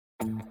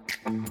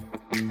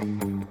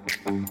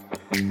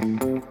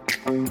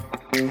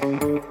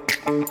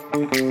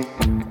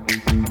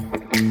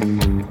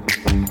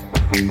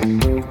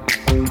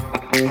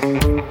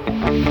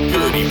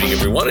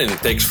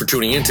for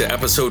tuning in to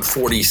episode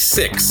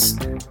 46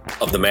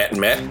 of the Matt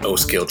and Matt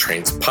O-Scale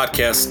Trains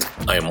podcast.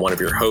 I am one of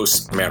your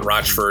hosts, Matt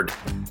Rochford,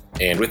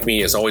 and with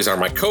me, as always, are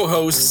my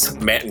co-hosts,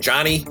 Matt and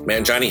Johnny. Matt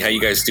and Johnny, how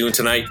you guys doing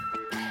tonight?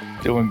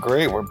 Doing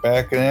great. We're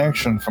back in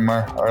action from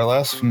our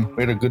last one.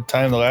 We had a good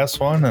time the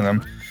last one, and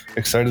I'm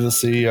excited to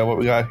see what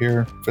we got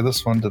here for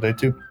this one today,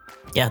 too.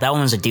 Yeah, that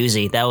one was a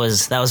doozy. That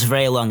was a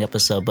very long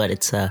episode, but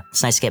it's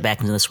nice to get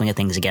back into the swing of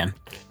things again.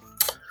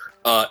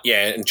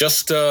 And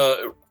just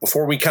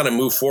before we kind of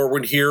move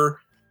forward here,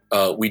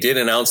 we did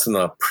announce in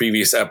the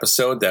previous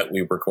episode that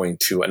we were going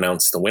to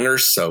announce the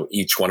winners. So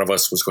each one of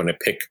us was going to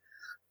pick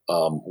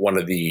one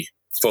of the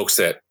folks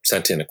that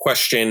sent in a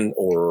question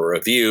or a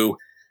review,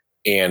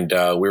 and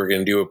we were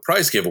going to do a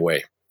prize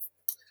giveaway.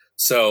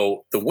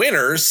 So the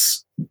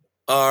winners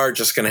are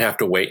just going to have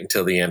to wait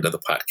until the end of the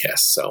podcast.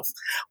 So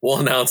we'll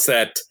announce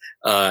that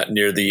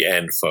near the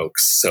end,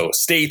 folks. So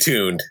stay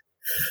tuned.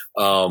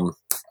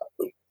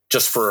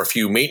 Just for a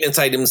few maintenance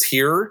items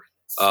here.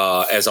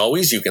 As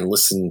always, you can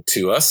listen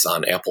to us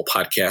on Apple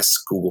Podcasts,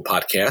 Google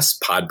Podcasts,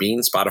 Podbean,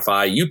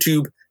 Spotify,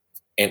 YouTube,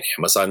 and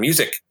Amazon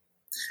Music.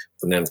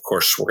 And then, of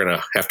course, we're going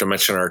to have to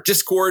mention our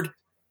Discord,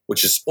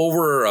 which is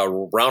over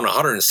around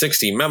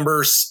 160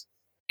 members,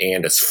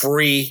 and it's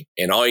free.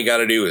 And all you got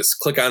to do is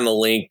click on the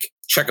link,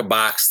 check a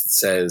box that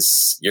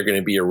says you're going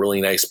to be a really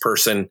nice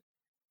person,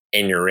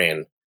 and you're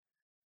in.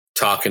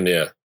 Talking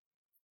to a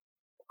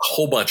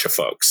whole bunch of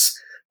folks.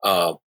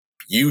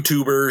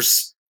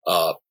 YouTubers,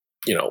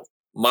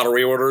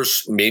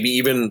 moderators, maybe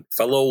even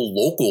fellow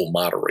local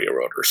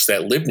moderators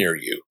that live near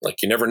you.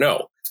 Like, you never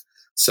know.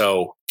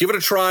 So give it a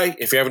try.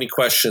 If you have any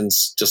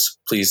questions, just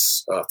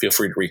please feel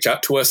free to reach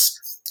out to us.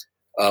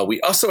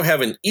 We also have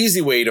an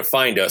easy way to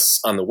find us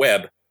on the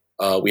web.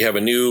 We have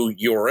a new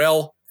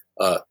URL,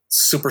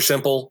 super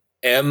simple,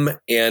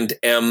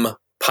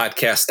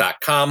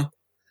 m&mpodcast.com.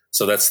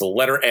 So that's the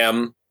letter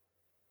M,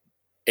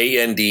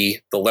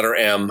 A-N-D, the letter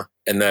M,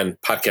 and then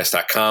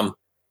podcast.com.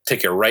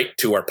 Take you right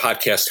to our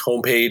podcast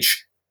homepage.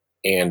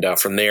 And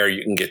from there,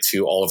 you can get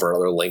to all of our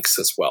other links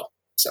as well.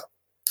 So,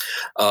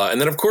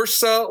 and then, of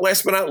course,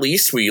 last but not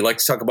least, we like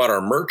to talk about our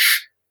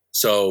merch.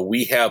 So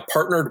we have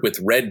partnered with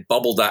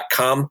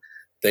redbubble.com.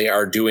 They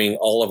are doing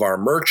all of our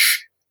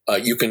merch.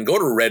 You can go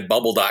to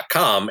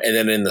redbubble.com, and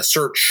then in the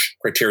search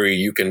criteria,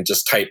 you can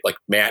just type like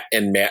Matt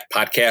and Matt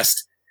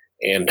podcast,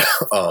 and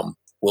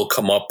we'll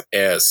come up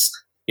as,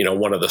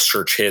 one of the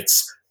search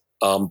hits.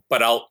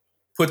 But I'll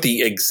put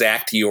the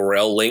exact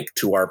URL link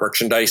to our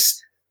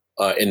merchandise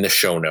in the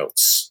show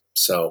notes.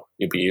 So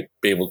you'll be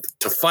able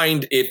to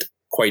find it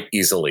quite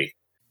easily.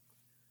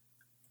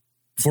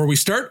 Before we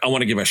start, I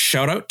want to give a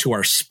shout out to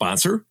our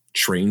sponsor,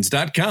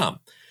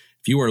 Trains.com.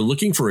 If you are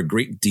looking for a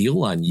great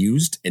deal on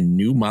used and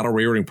new model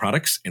railroading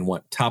products and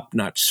want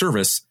top-notch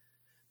service,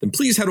 then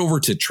please head over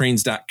to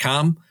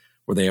Trains.com,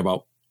 where they have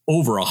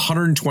over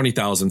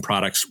 120,000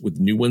 products with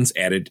new ones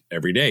added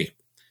every day.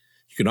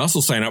 You can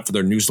also sign up for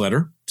their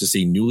newsletter to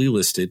see newly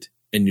listed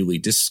and newly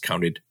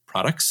discounted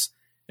products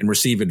and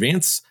receive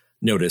advance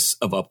notice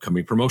of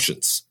upcoming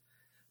promotions.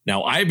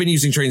 Now, I've been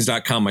using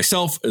Trains.com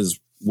myself as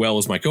well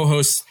as my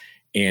co-hosts,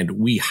 and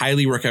we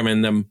highly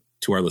recommend them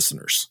to our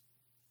listeners.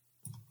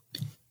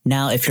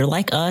 Now, if you're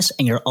like us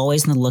and you're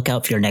always on the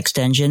lookout for your next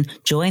engine,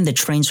 join the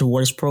Trains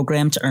Rewards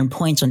program to earn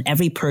points on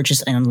every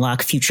purchase and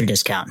unlock future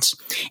discounts.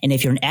 And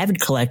if you're an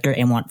avid collector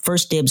and want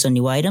first dibs on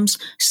new items,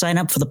 sign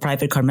up for the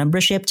private car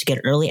membership to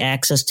get early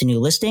access to new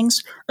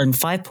listings, earn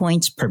 5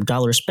 points per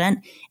dollar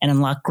spent, and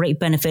unlock great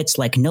benefits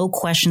like no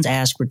questions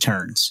asked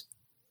returns.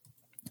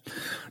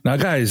 Now,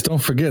 guys,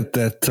 don't forget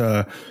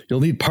that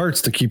you'll need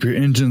parts to keep your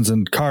engines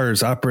and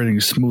cars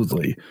operating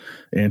smoothly.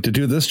 And to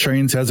do this,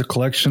 Trains has a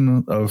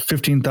collection of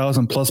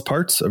 15,000 plus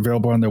parts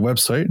available on their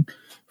website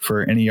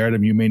for any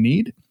item you may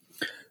need.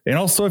 And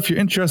also, if you're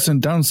interested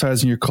in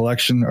downsizing your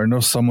collection or know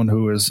someone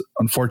who is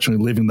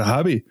unfortunately leaving the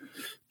hobby,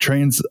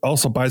 Trains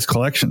also buys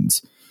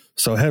collections.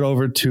 So head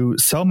over to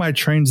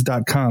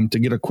sellmytrains.com to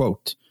get a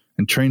quote.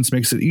 And Trains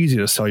makes it easy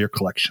to sell your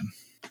collection.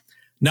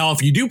 Now,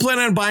 if you do plan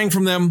on buying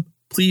from them,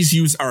 please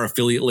use our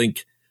affiliate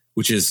link,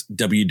 which is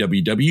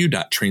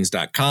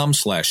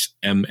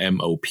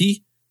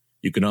www.trains.com/MMOP.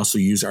 You can also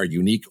use our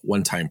unique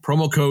one-time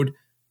promo code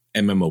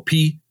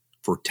MMOP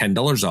for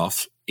 $10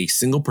 off a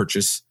single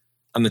purchase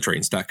on the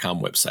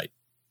Trains.com website.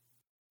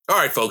 All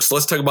right, folks,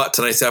 let's talk about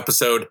tonight's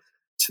episode.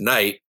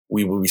 Tonight,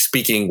 we will be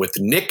speaking with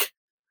Nick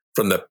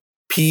from the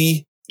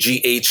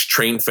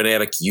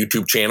PghTrainFanatic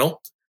YouTube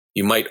channel.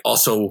 You might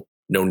also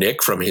know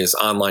Nick from his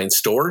online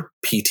store,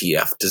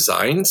 PTF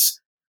Designs,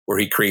 where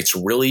he creates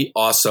really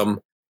awesome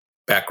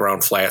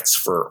background flats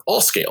for all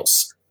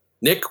scales.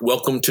 Nick,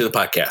 welcome to the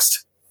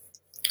podcast.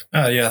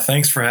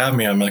 Thanks for having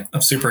me.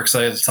 I'm super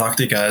excited to talk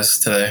to you guys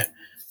today.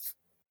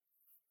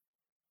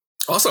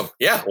 Awesome.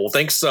 Yeah. Well,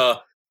 thanks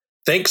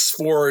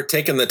for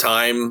taking the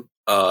time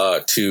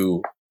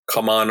to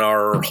come on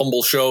our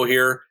humble show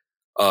here.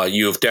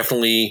 You have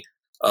definitely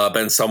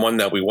been someone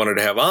that we wanted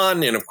to have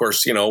on. And of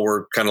course,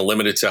 we're kind of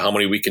limited to how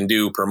many we can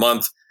do per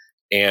month.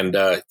 And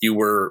you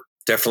were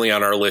definitely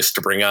on our list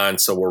to bring on.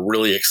 So we're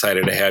really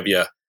excited to have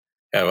you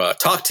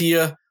talk to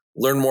you,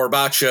 learn more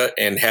about you,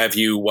 and have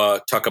you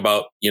talk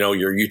about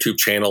your YouTube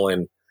channel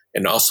and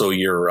also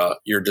your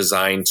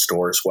design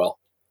store as well.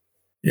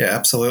 Yeah,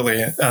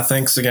 absolutely.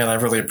 Thanks again. I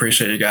really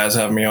appreciate you guys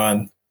having me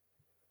on.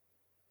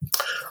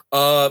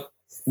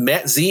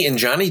 Matt, Z, and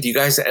Johnny, do you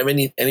guys have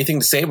anything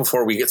to say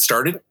before we get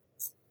started?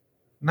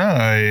 No,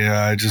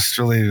 I just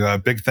really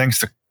big thanks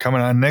to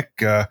coming on, Nick.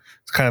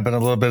 It's kind of been a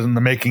little bit in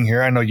the making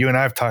here. I know you and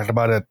I have talked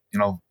about it,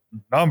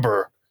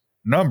 number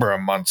of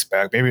months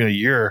back, maybe a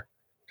year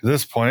to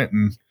this point,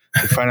 and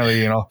we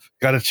finally,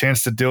 got a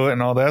chance to do it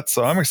and all that.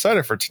 So I'm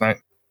excited for tonight.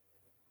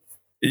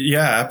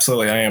 Yeah,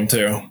 absolutely. I am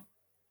too.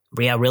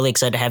 Yeah, really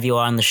excited to have you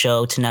on the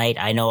show tonight.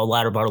 I know a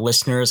lot of our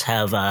listeners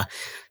have a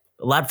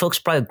lot of folks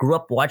probably grew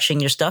up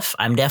watching your stuff.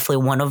 I'm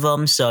definitely one of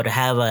them. So to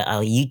have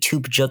a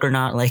YouTube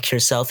juggernaut like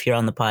yourself here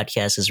on the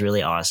podcast is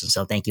really awesome.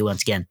 So thank you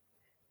once again.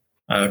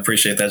 I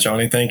appreciate that,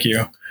 Johnny. Thank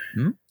you.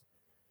 Mm-hmm.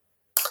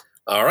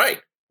 All right.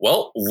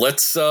 Well,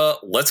 let's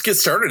get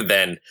started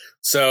then.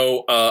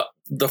 So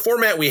the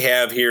format we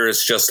have here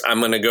is just I'm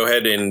going to go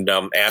ahead and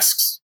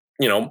ask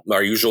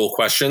our usual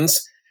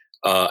questions.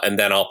 And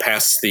then I'll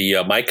pass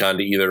the mic on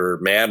to either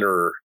Matt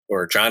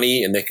or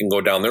Johnny, and they can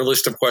go down their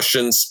list of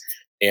questions.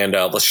 And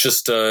let's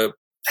just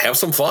have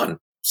some fun.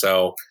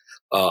 So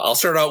I'll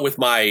start out with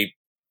my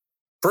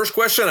first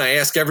question I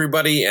ask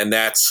everybody, and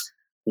that's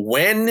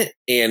when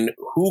and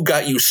who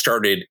got you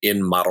started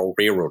in model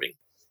railroading?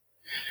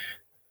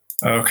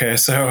 Okay,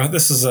 so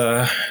this is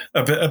a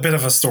bit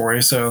of a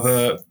story.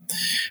 So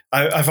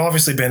I've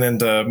obviously been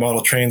into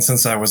model trains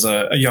since I was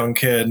a young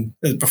kid,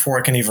 before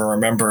I can even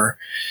remember.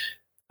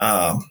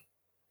 I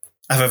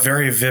have a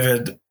very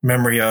vivid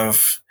memory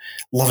of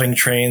loving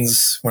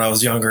trains when I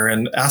was younger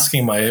and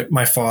asking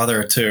my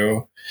father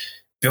to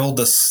build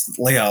this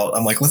layout.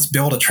 I'm like, let's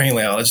build a train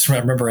layout. I just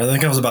remember, I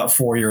think I was about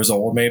 4 years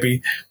old,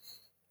 maybe.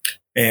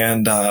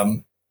 And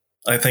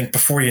I think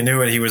before you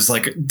knew it, he was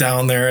like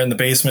down there in the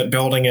basement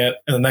building it.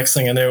 And the next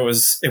thing I knew,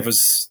 it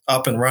was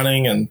up and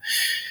running, and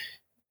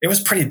it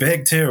was pretty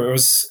big too.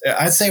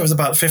 I'd say it was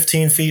about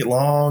 15 feet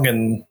long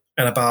and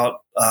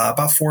about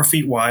 4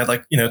 feet wide,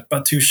 like,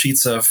 about 2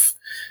 sheets of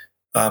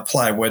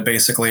plywood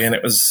basically. And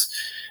it was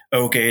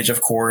O gauge,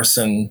 of course.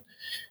 And,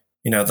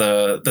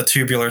 the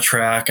tubular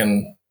track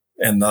and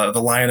the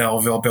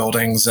Lionelville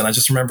buildings. And I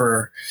just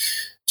remember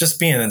just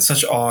being in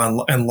such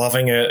awe and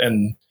loving it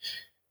and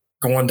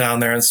going down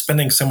there and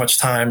spending so much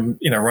time,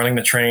 running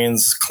the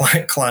trains,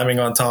 climbing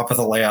on top of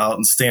the layout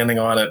and standing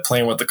on it,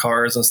 playing with the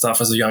cars and stuff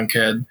as a young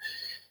kid.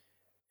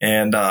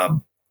 And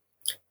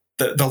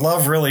the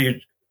love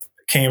really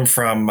came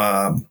from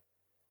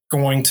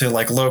going to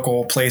like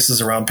local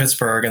places around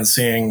Pittsburgh and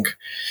seeing,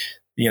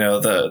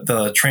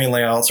 the train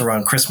layouts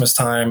around Christmas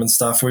time and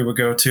stuff. We would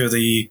go to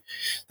the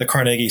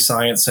Carnegie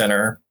Science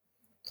Center,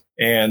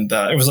 and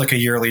it was like a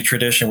yearly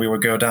tradition. We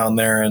would go down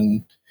there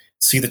and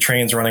see the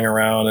trains running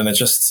around, and it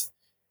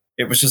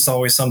was just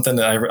always something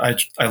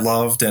that I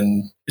loved,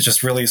 and it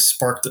just really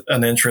sparked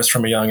an interest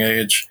from a young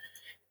age.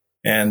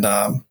 And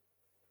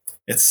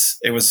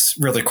it was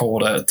really cool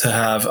to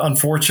have.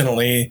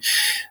 Unfortunately,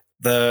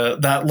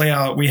 that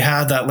layout, we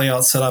had that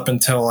layout set up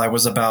until I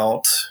was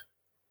about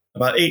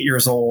 8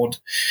 years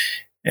old,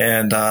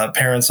 and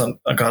parents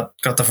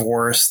got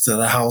divorced.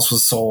 The house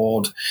was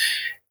sold,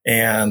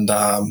 and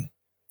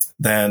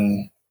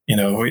then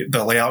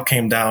the layout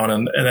came down,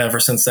 and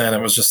ever since then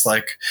it was just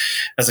like,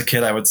 as a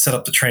kid, I would set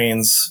up the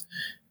trains,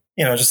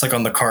 just like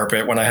on the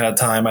carpet when I had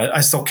time.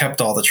 I still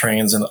kept all the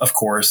trains, and of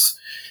course,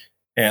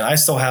 and I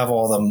still have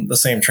all the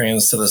same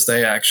trains to this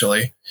day,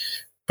 actually.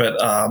 But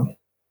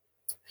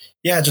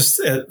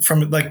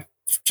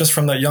just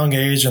from that young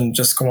age and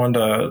just going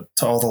to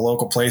all the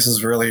local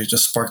places really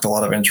just sparked a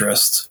lot of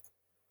interest.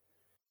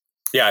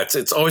 Yeah,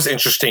 it's always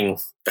interesting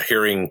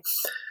hearing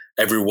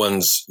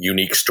everyone's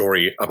unique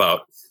story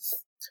about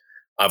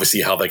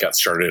obviously how they got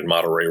started in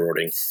model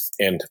railroading.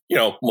 And,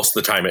 most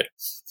of the time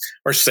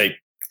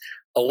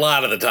a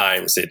lot of the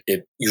times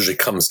it usually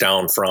comes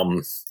down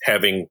from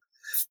having,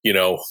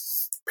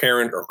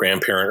 parent or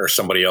grandparent or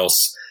somebody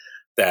else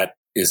that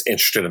is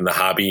interested in the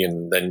hobby.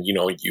 And then,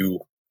 you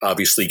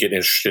obviously get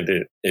interested in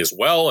it as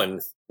well.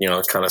 And,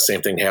 it's kind of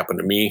same thing happened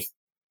to me.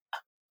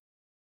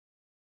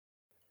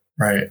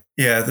 Right.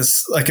 Yeah.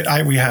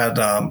 We had,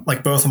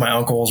 both of my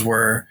uncles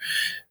were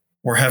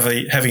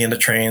heavy into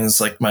trains.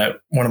 Like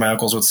one of my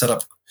uncles would set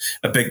up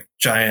a big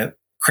giant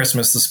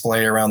Christmas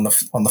display on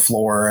the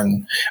floor.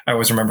 And I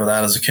always remember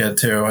that as a kid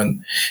too.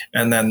 And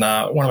then,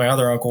 one of my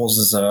other uncles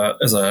is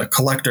a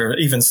collector,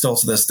 even still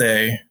to this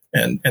day,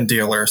 and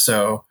dealer.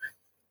 So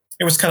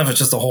it was kind of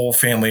just a whole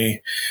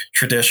family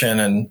tradition.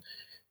 And,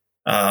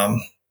 I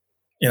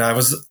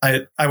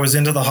was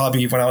into the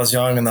hobby when I was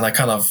young, and then I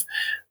kind of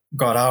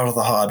got out of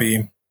the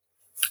hobby,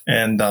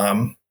 and,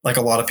 like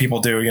a lot of people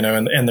do,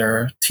 in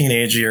their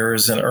teenage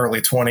years and early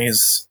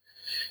 20s.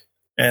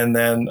 And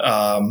then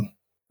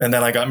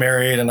I got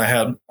married, and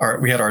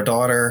we had our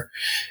daughter,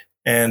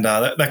 and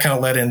that kind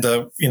of led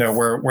into,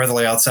 where the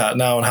layout's at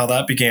now and how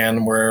that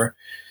began, where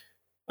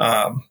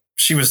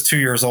she was 2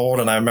 years old,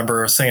 and I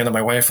remember saying to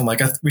my wife, I'm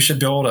like, we should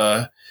build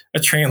a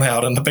train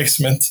layout in the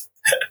basement.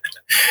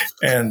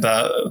 And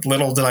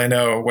little did I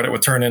know what it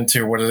would turn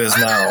into, what it is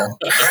now.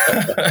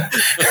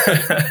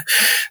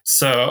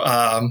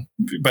 So,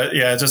 but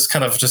yeah, just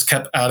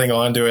kept adding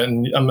on to it.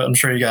 And I'm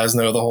sure you guys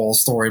know the whole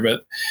story,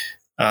 but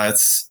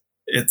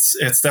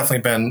it's definitely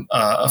been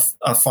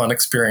a fun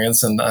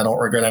experience, and I don't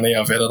regret any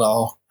of it at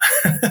all.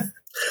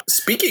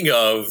 Speaking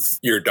of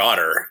your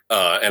daughter,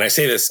 and I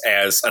say this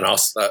as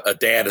a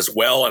dad as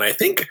well, and I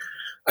think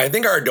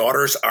our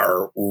daughters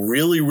are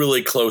really,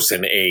 really close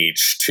in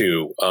age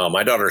too.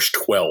 My daughter's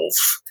 12.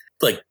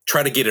 Like,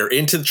 try to get her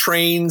into the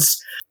trains.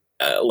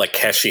 Like,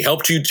 has she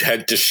helped you?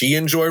 Does she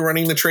enjoy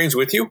running the trains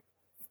with you?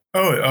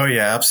 Oh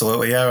yeah,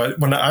 absolutely. Yeah.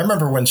 I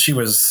remember when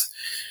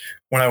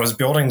I was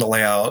building the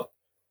layout,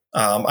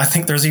 I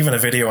think there's even a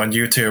video on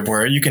YouTube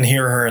where you can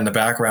hear her in the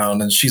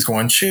background and she's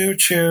going, choo,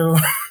 choo.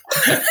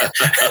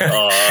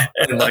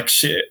 And like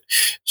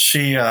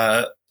she,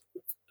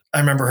 I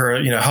remember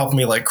her, helping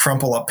me like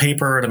crumple up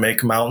paper to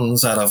make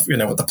mountains out of,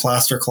 with the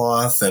plaster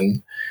cloth.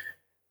 And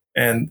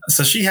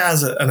so she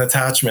has an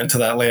attachment to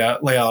that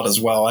layout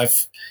as well.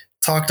 I've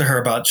talked to her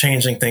about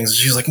changing things.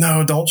 She's like,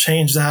 no, don't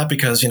change that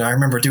because, I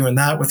remember doing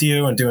that with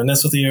you and doing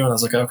this with you. And I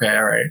was like, okay,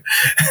 all right.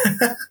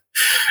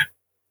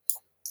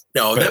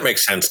 No, that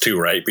makes sense too,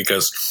 right?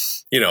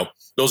 Because,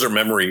 those are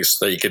memories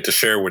that you get to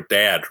share with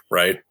dad,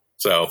 right?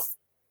 So.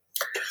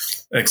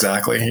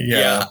 Exactly.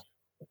 Yeah.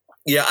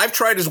 Yeah, I've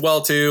tried as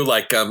well too.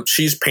 Like,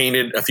 she's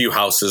painted a few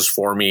houses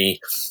for me,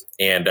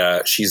 and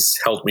she's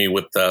helped me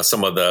with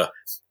some of the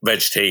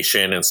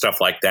vegetation and stuff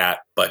like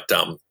that. But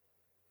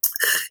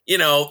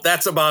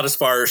that's about as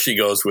far as she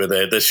goes with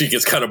it. That she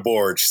gets kind of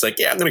bored. She's like,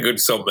 "Yeah, I'm going to go do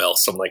something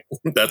else." I'm like,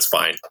 "That's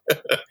fine."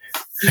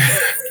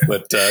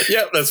 But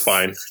yeah, that's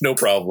fine, no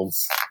problem.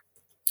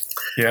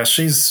 Yeah,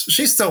 she's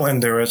still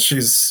into it.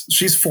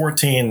 She's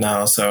 14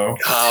 now, so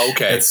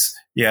okay.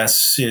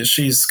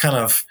 She's kind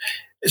of.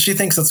 She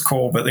thinks it's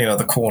cool, but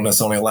the coolness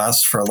only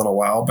lasts for a little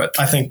while. But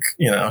I think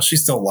she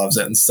still loves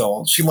it, and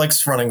still she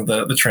likes running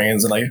the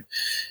trains. And I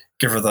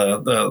give her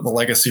the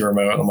legacy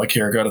remote. And I'm like,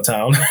 here, go to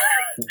town.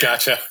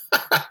 Gotcha.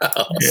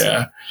 Awesome.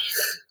 Yeah.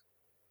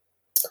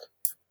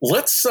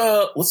 Let's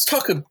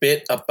talk a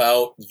bit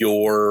about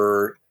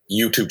your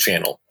YouTube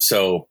channel.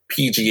 So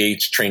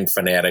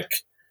PghTrainFanatic.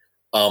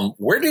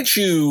 Where did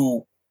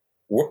you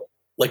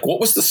what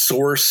was the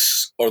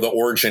source or the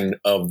origin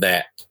of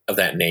that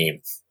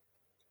name?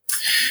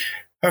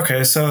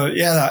 Okay, so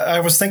yeah, I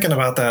was thinking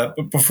about that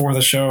before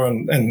the show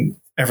and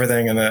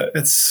everything, and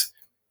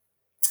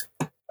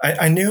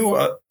I knew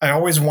I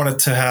always wanted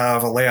to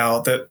have a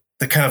layout that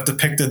kind of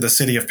depicted the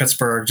city of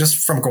Pittsburgh, just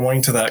from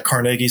going to that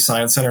Carnegie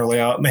Science Center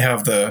layout, and they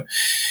have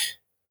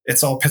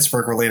it's all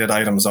Pittsburgh related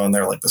items on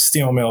there, like the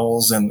steel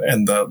mills and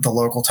the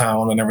local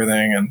town and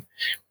everything, and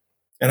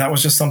that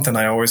was just something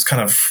I always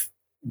kind of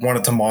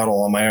wanted to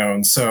model on my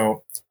own.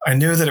 So I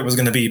knew that it was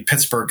going to be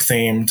Pittsburgh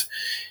themed.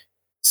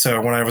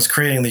 So when I was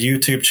creating the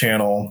YouTube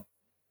channel,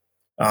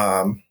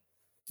 I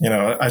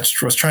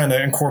was trying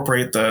to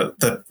incorporate the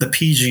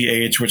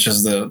PGH, which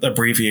is the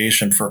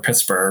abbreviation for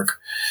Pittsburgh,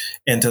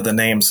 into the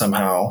name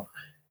somehow.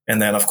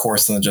 And then, of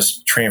course,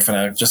 just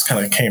TrainFanatic just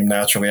kind of came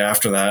naturally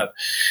after that.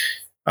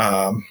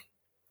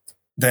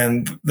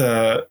 Then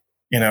that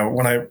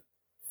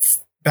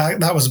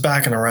was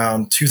back in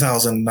around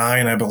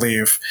 2009, I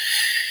believe.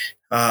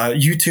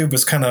 YouTube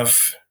was kind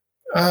of,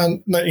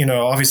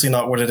 obviously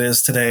not what it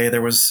is today.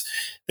 There was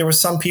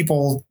some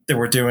people that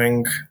were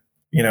doing,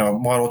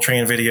 model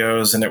train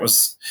videos, and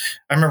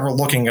I remember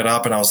looking it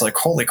up and I was like,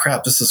 holy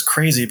crap, this is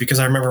crazy, because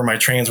I remember my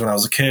trains when I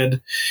was a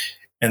kid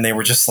and they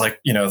were just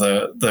like,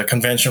 the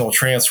conventional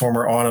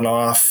transformer on and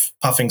off,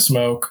 puffing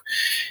smoke.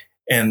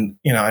 And,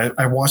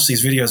 I watched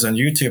these videos on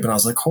YouTube and I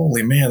was like,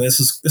 holy man,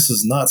 this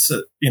is nuts,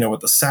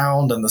 with the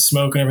sound and the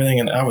smoke and everything.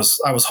 And I was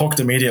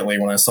hooked immediately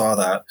when I saw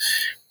that.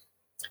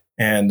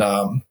 And,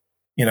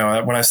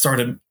 when I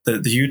started the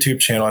YouTube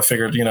channel, I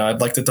figured,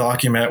 I'd like to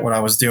document what I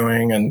was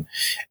doing and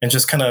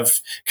just kind of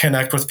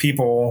connect with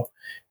people,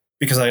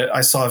 because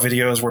I saw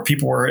videos where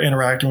people were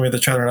interacting with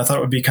each other, and I thought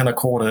it would be kind of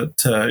cool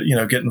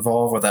to get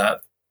involved with that.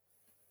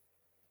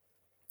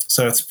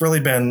 So it's really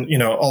been,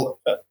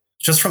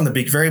 just from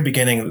the very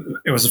beginning,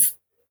 it was a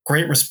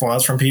great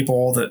response from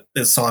people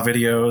that saw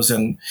videos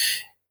and,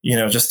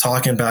 just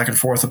talking back and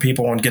forth with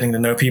people and getting to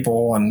know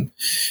people. And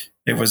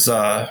it was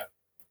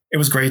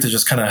great to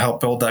just kind of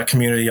help build that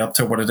community up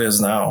to what it is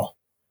now.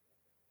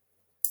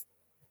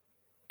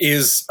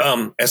 Is,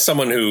 as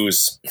someone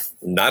who's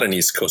not an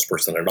East Coast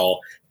person at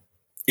all,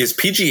 is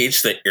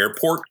PGH the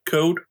airport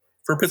code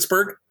for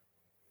Pittsburgh?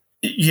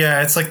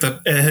 Yeah, it's like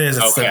it is.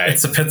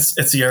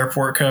 It's the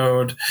airport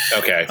code.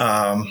 Okay.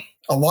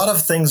 A lot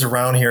of things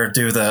around here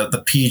do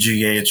the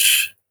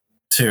PGH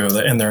too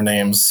in their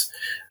names.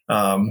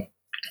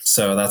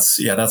 So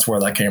that's where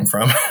that came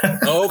from.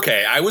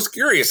 Okay. I was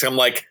curious. I'm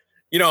like,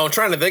 I'm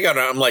trying to think of it.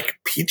 I'm like,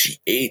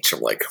 PGH.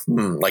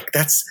 I'm like,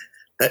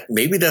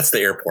 maybe that's the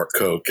airport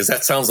code, because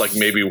that sounds like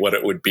maybe what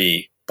it would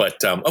be.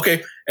 But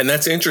okay. And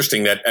that's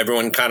interesting that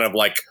everyone kind of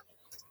like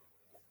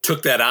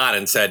took that on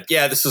and said,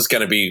 yeah, this is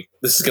going to be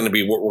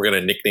what we're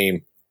going to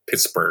nickname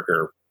Pittsburgh,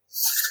 or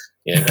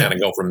kind of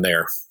go from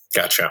there.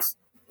 Gotcha.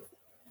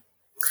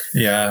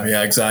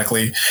 Yeah,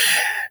 exactly.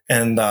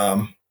 And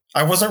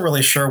I wasn't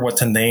really sure what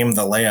to name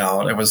the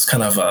layout. It was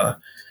kind of a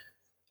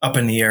up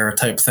in the air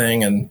type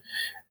thing. And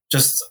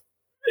just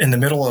in the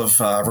middle of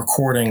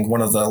recording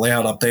one of the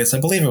layout updates, I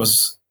believe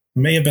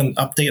may have been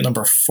update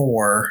number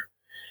 4.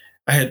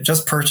 I had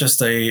just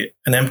purchased an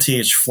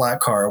MTH flat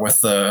car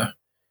with the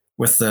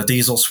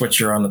diesel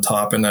switcher on the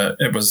top, and it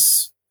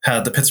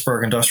had the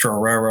Pittsburgh Industrial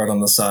Railroad on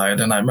the side.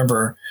 And I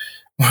remember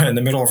in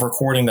the middle of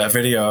recording that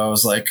video,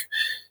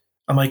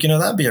 I'm like,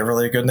 that'd be a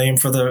really good name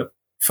for the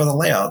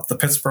layout, the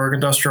Pittsburgh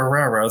Industrial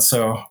Railroad.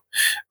 So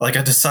I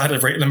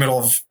decided right in the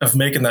middle of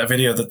making that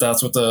video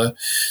that's what the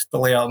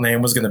layout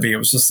name was going to be. It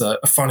was just a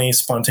funny,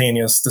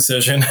 spontaneous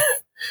decision.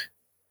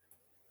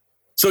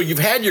 So you've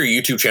had your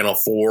YouTube channel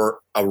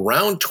for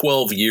around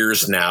 12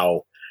 years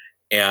now.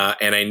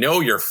 And I know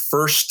your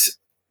first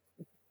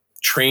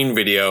train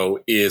video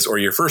or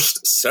your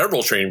first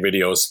several train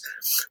videos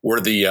were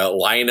the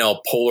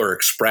Lionel Polar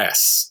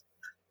Express.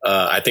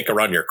 I think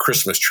around your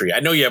Christmas tree.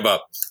 I know you have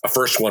a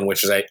first one,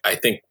 which is I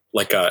think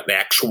like an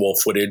actual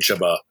footage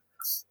of a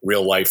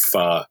real life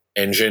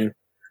engine.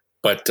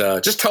 But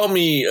just tell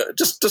me,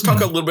 just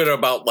talk a little bit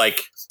about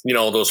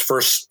those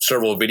first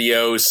several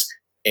videos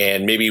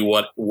and maybe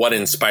what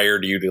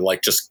inspired you to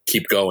just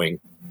keep going.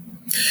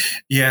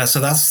 Yeah, so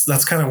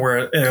that's kind of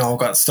where it all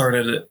got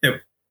started.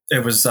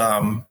 It was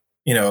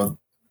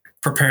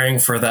preparing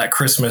for that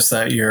Christmas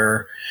that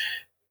year.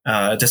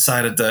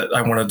 Decided that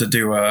I wanted to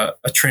do a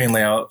train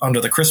layout under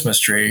the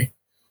Christmas tree,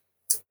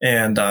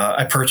 and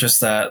I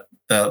purchased the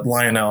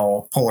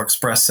Lionel Polar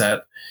Express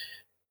set.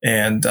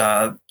 And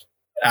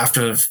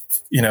after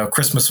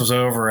Christmas was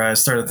over, I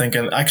started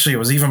thinking. Actually, it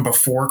was even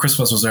before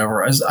Christmas was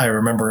over. I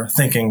remember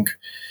thinking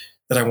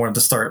that I wanted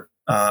to start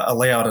a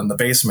layout in the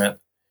basement,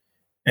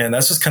 and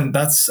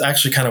that's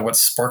actually kind of what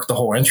sparked the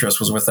whole interest,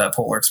 was with that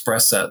Polar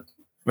Express set,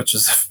 which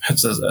is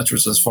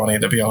funny,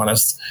 to be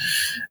honest.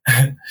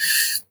 I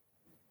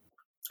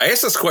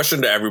asked this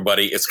question to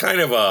everybody. It's kind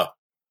of I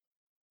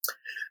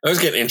always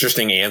get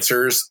interesting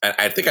answers.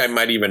 I think I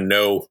might even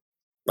know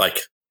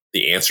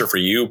the answer for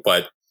you,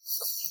 but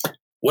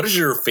what is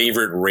your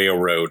favorite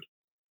railroad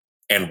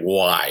and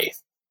why?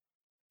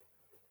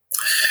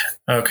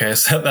 Okay,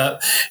 so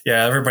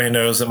everybody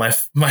knows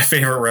that my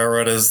favorite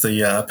railroad is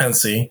the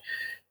Pennsy.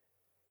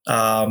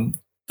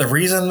 The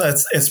reason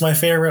it's my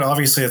favorite,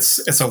 obviously,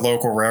 it's a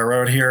local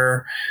railroad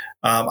here.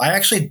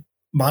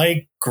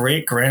 My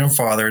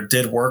great-grandfather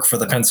did work for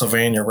the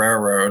Pennsylvania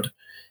Railroad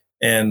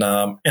in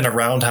a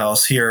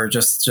roundhouse here,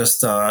 just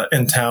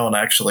in town,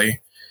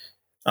 actually,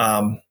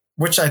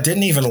 which I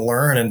didn't even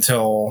learn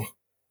until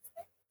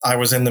I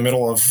was in the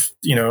middle of,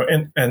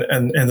 and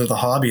into the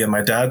hobby, and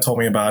my dad told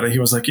me about it. He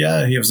was like,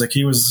 yeah,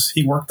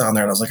 he worked down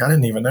there. And I was like, I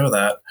didn't even know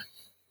that.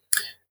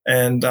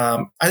 And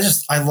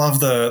I love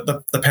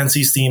the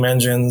Pennsy steam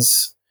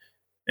engines,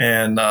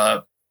 and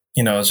it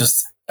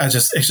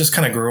just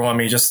kind of grew on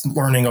me, just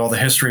learning all the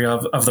history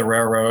of the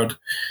railroad,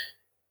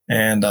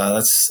 and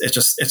it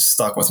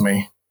stuck with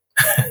me.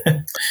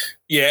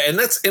 Yeah, and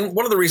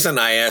one of the reasons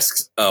I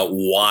asked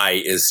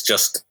why is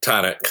just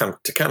to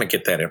kind of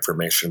get that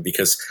information,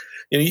 because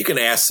you can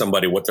ask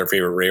somebody what their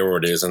favorite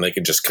railroad is, and they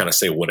can just kind of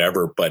say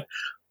whatever. But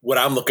what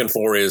I'm looking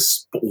for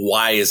is,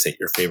 why is it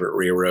your favorite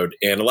railroad?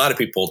 And a lot of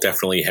people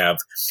definitely have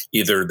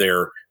either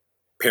their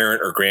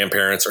parent or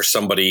grandparents or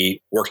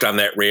somebody worked on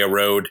that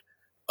railroad.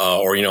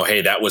 Or,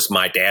 hey, that was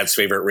my dad's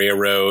favorite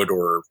railroad,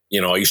 or,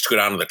 I used to go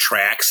down to the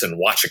tracks and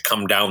watch it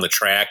come down the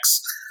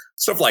tracks,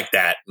 stuff like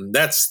that. And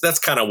that's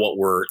kind of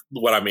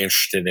what I'm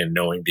interested in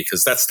knowing,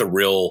 because that's the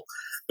real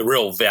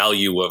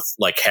value of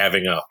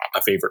having a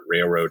favorite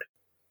railroad.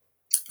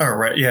 Oh,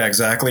 right. Yeah,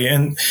 exactly.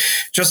 And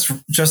just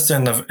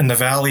in the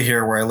valley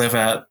here where I live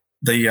at,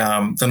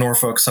 the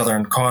Norfolk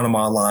Southern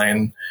Conemaugh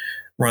line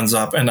runs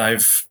up, and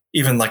I've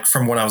even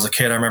from when I was a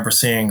kid, I remember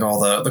seeing all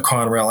the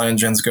Conrail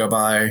engines go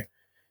by.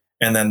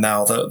 And then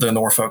now the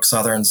Norfolk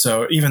Southern.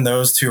 So even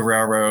those two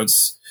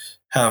railroads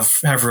have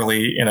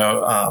really,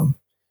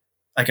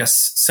 I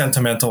guess,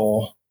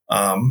 sentimental,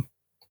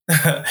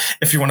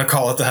 if you want to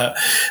call it that,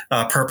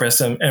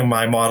 purpose in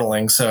my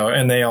modeling. So,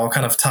 and they all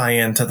kind of tie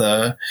into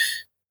to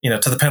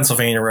the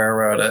Pennsylvania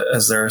Railroad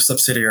as their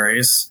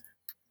subsidiaries.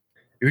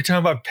 You're talking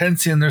about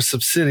Pennsy and their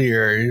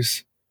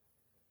subsidiaries.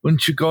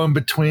 Wouldn't you go in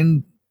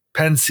between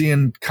Pennsy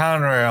and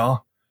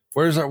Conrail?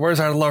 Where's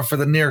our love for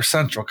the near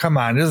central? Come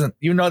on,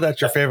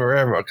 that's your favorite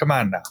railroad? Come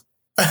on now.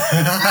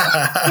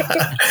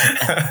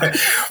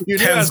 You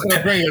know I was going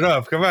to bring it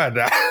up. Come on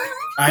now.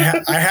 I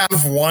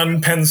have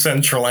one Penn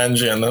Central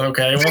engine.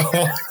 Okay,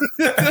 well,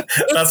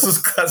 that's as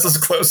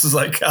close as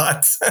I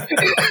got.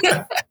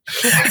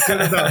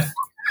 Good enough.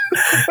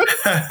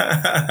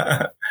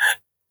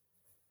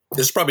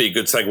 This is probably a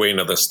good segue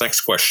into this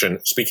next question.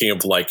 Speaking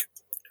of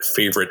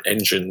favorite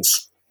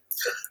engines,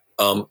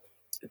 do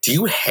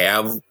you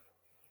have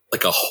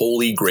a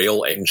holy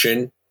grail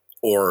engine,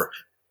 or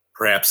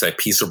perhaps a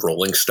piece of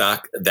rolling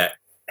stock that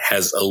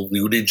has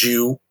eluded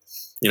you,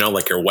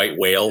 like your white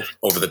whale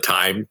over the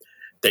time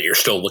that you're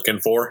still looking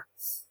for?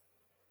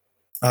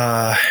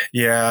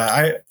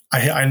 Yeah,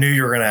 I knew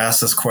you were going to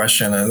ask this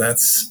question, and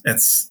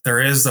there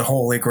is the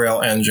Holy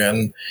Grail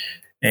engine,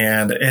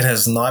 and it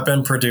has not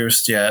been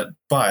produced yet,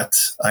 but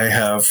I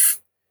have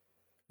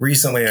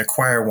recently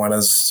acquired one,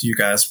 as you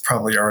guys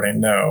probably already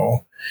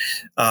know.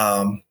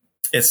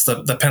 It's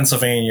the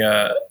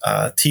Pennsylvania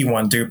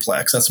T1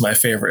 duplex. That's my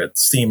favorite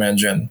steam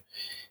engine,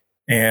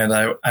 and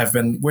I've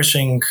been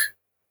wishing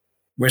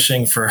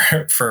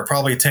for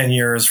probably 10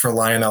 years for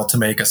Lionel to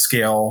make a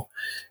scale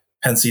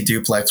Pennsy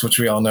duplex, which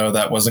we all know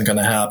that wasn't going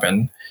to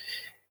happen.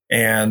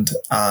 And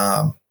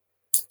I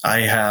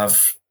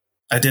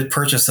did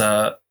purchase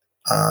an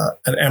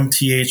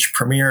MTH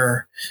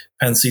Premier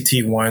Pennsy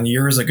T1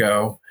 years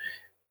ago,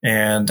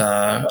 and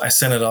I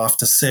sent it off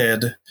to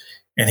Sid,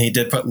 and he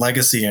did put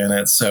Legacy in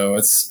it. So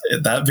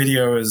that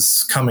video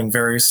is coming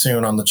very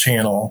soon on the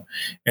channel,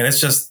 and it's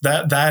just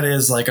that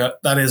is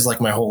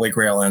like my Holy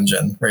Grail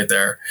engine right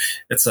there.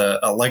 It's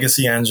a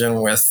Legacy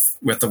engine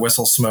with the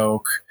whistle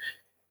smoke,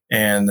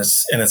 and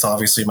it's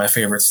obviously my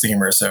favorite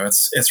steamer. So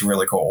it's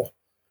really cool.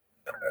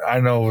 I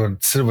know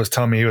when Sid was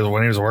telling me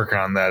when he was working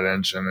on that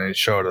engine and he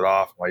showed it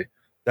off, like,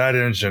 that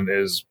engine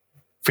is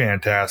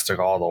fantastic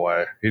all the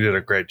way. He did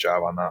a great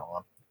job on that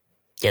one.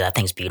 Yeah, that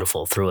thing's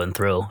beautiful through and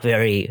through.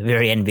 Very,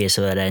 very envious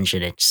of that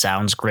engine. It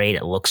sounds great,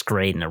 it looks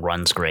great, and it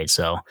runs great.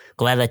 So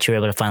glad that you were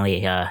able to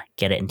finally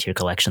get it into your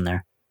collection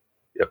there.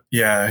 Yep.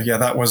 Yeah,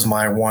 that was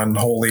my one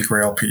Holy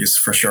Grail piece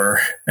for sure.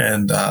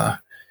 And I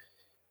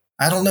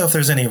don't know if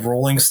there's any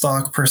rolling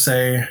stock per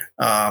se.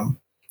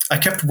 I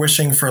kept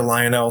wishing for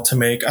Lionel to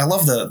make. I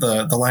love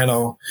the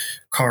Lionel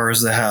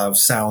cars that have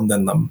sound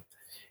in them,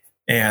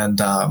 and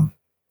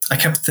I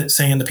kept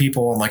saying to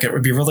people, I'm like, it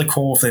would be really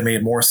cool if they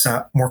made more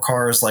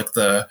cars like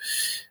the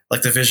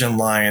Vision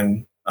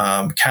Line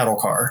cattle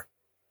car,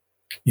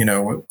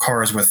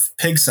 cars with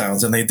pig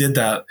sounds. And they did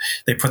that.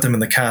 They put them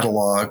in the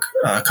catalog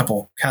a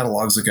couple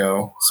catalogs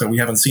ago. So we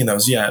haven't seen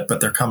those yet,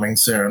 but they're coming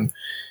soon.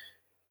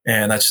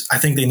 And I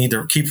think they need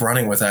to keep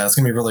running with that. It's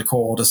going to be really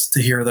cool just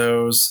to hear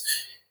those.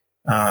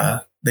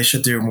 They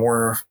should do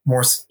more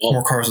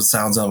cars with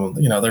sounds on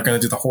them. They're going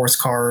to do the horse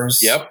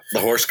cars. Yep, the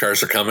horse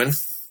cars are coming.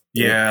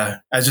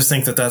 Yeah, I just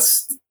think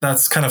that's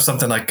kind of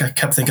something I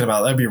kept thinking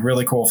about. That'd be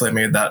really cool if they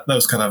made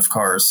those kind of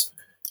cars.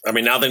 I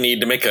mean, now they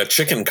need to make a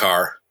chicken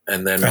car,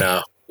 and then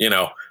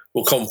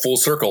we'll come full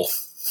circle.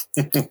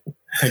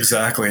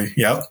 Exactly.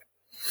 Yep.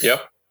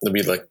 It'll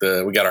be like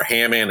we got our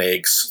ham and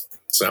eggs.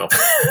 So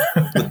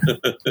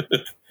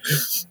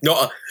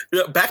no,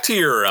 back to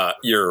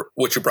your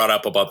what you brought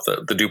up about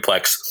the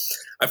duplex.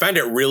 I find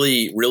it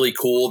really, really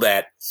cool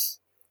that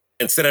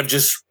instead of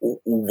just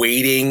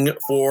waiting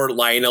for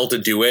Lionel to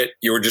do it,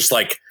 you were just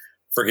like,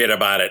 forget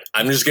about it.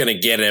 I'm just going to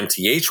get an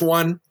MTH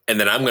one, and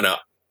then I'm going to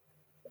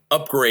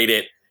upgrade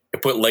it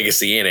and put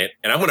Legacy in it,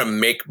 and I'm going to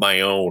make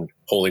my own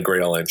Holy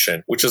Grail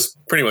engine, which is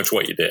pretty much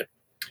what you did.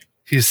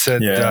 He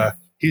said,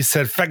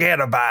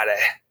 forget about it.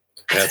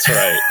 That's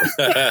right.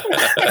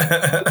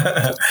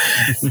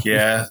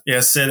 Yeah.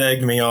 Sid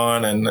egged me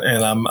on, and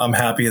I'm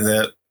happy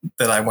that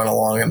I went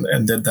along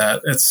and did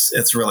that.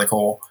 It's really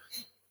cool.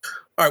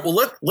 All right,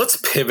 well, let's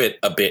pivot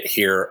a bit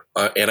here,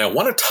 and I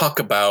want to talk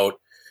about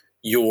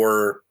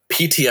your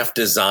PTF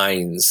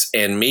designs,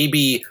 and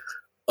maybe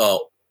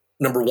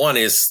number one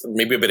is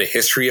maybe a bit of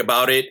history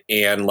about it,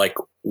 and like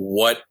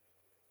what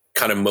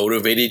kind of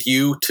motivated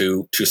you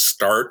to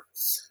start,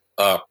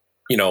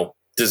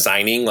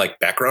 designing like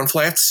background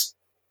flats.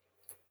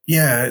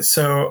 Yeah,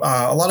 so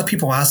a lot of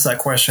people ask that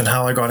question,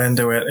 how I got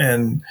into it,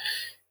 and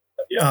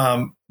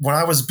when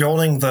I was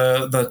building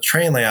the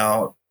train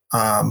layout.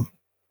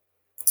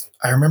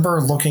 I remember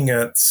looking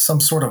at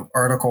some sort of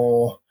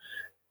article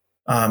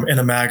in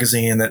a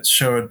magazine that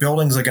showed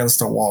buildings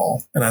against a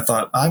wall. And I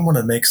thought, I want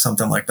to make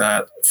something like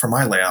that for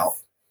my layout.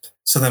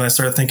 So then I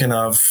started thinking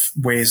of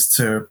ways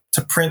to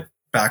print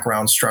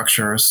background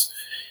structures.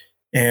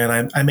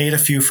 And I made a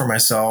few for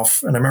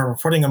myself. And I remember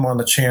putting them on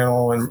the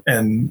channel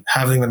and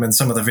having them in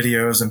some of the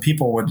videos. And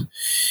people would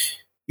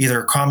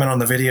either comment on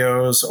the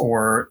videos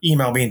or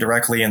email me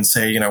directly and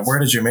say, where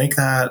did you make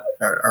that?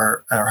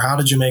 Or how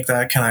did you make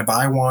that? Can I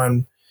buy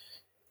one?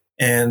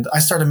 And I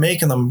started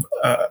making them,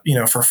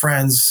 for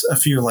friends, a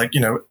few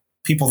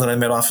people that I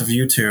met off of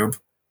YouTube.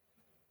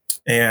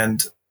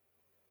 And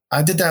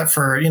I did that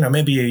for,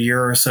 maybe a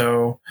year or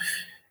so.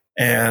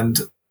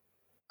 And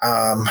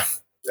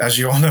as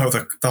you all know,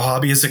 the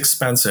hobby is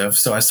expensive.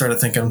 So I started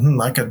thinking,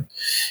 I could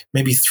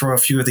maybe throw a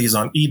few of these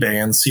on eBay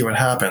and see what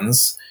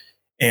happens.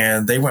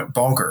 And they went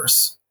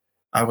bonkers.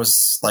 I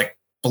was like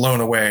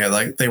blown away.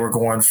 Like they were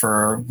going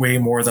for way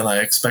more than I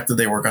expected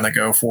they were going to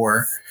go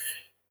for.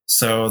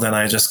 So then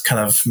I just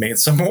kind of made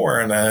some more,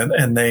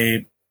 and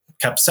they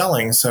kept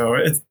selling. So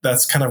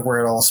that's kind of where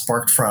it all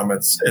sparked from.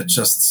 It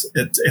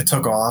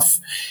took off,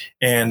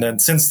 and then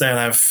since then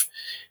I've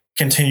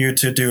continued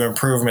to do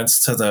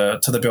improvements to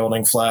the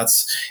building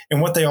flats. And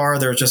what they are,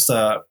 they're just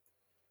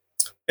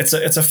it's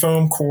a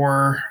foam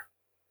core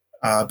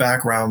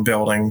background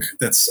building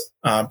that's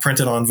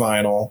printed on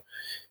vinyl,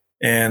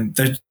 and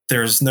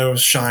there's no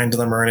shine to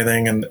them or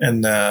anything,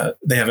 and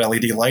they have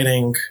LED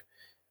lighting.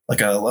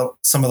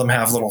 Some of them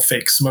have little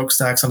fake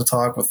smokestacks on the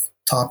top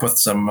with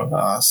some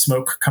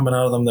smoke coming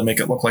out of them to make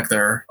it look like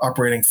they're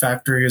operating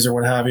factories or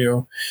what have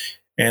you.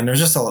 And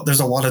there's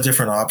a lot of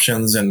different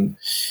options, and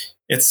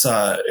it's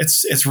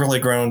really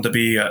grown to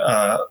be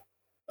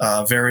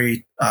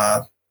very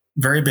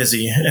very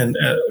busy, and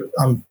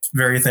I'm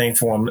very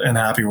thankful and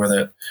happy with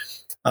it.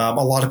 A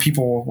lot of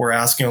people were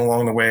asking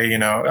along the way,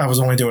 I was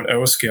only doing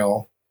O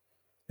scale,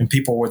 and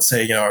people would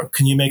say,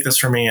 can you make this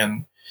for me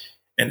in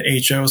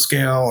HO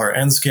scale or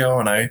N scale?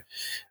 And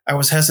I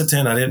was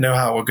hesitant. I didn't know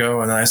how it would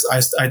go. And I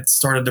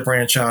started to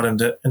branch out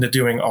into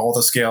doing all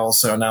the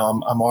scales. So now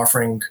I'm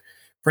offering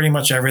pretty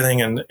much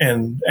everything and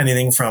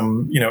anything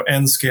from,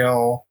 N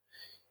scale,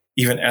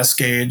 even S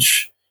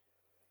gauge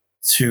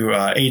to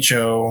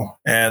HO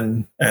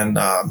and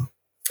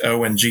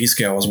O and G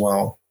scale as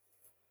well.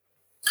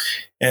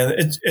 And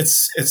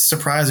it's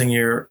surprising.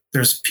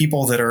 There's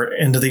people that are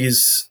into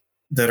these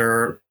that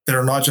are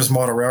not just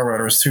model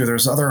railroaders too.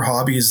 There's other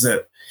hobbies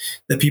that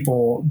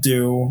people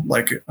do,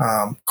 like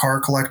car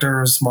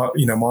collectors,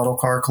 model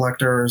car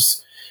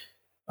collectors.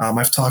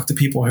 I've talked to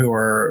people who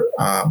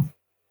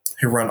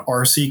run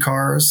RC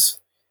cars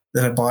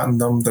that have bought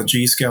them the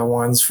G scale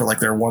ones for like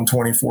their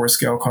 124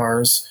 scale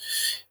cars.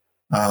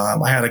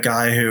 I had a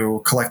guy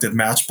who collected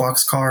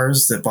Matchbox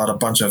cars that bought a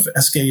bunch of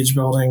S gauge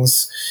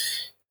buildings.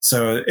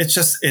 So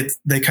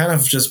they kind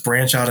of just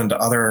branch out into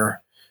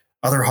other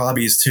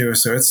hobbies too.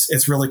 So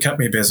it's really kept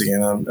me busy,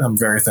 and I'm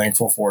very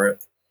thankful for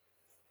it.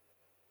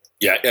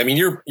 Yeah, I mean,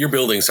 your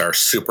buildings are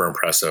super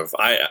impressive.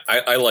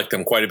 I like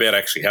them quite a bit. I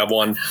actually have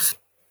one.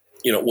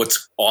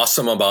 What's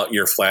awesome about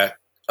your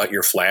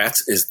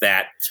flats is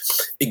that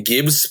it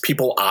gives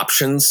people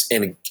options,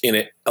 and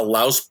it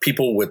allows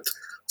people with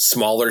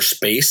smaller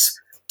space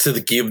to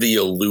give the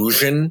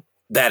illusion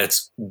that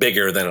it's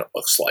bigger than it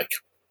looks like,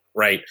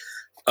 right?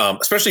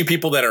 Especially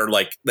people that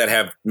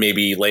have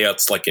maybe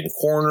layouts like in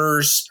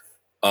corners.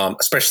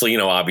 Especially,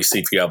 obviously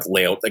if you have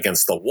layout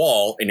against the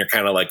wall and you're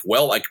kind of like,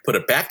 well, I could put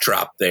a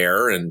backdrop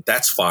there and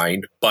that's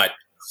fine. But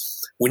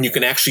when you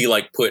can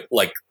actually put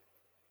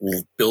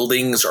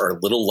buildings or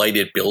little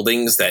lighted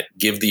buildings that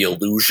give the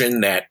illusion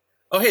that,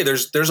 oh, hey,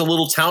 there's a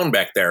little town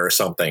back there or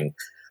something,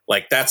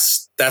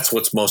 that's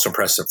what's most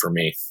impressive for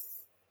me.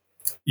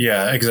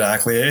 Yeah,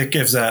 exactly. It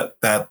gives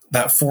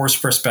that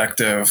forced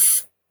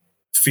perspective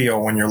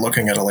feel when you're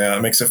looking at a layout.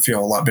 It makes it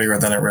feel a lot bigger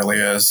than it really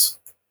is.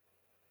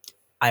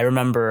 I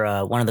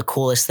remember one of the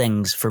coolest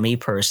things for me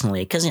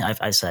personally, because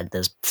I've said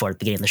this before at the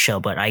beginning of the show,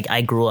 but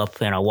I grew up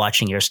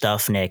watching your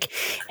stuff, Nick,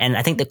 and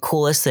I think the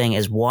coolest thing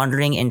is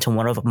wandering into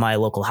one of my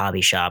local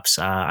hobby shops.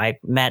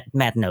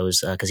 Matt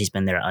knows because he's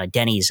been there.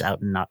 Denny's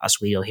out in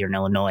Oswego here in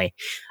Illinois.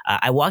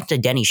 I walked to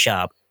Denny's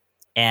shop,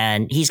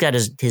 and he's got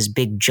his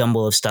big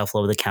jumble of stuff all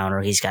over the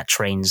counter. He's got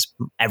trains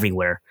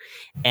everywhere,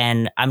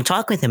 and I'm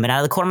talking with him, and out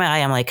of the corner of my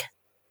eye, I'm like,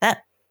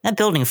 that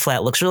building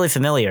flat looks really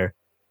familiar.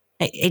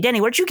 Hey, Denny,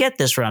 where'd you get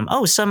this from?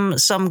 Oh, some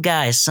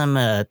guy, some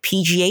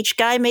PGH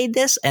guy made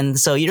this, and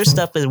so your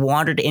stuff has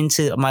wandered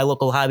into my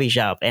local hobby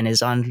shop and is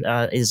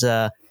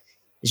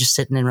just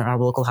sitting in our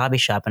local hobby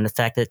shop. And the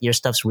fact that your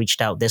stuff's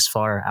reached out this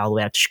far, all the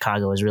way out to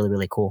Chicago, is really,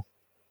 really cool.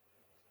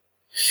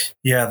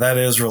 Yeah, that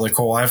is really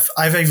cool.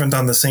 I've even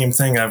done the same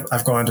thing.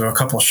 I've gone to a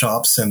couple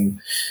shops and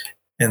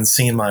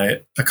seen a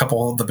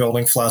couple of the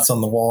building flats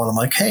on the wall, and I'm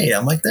like, hey,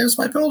 there's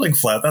my building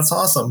flat. That's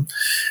awesome.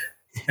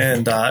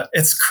 And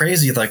it's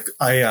crazy. I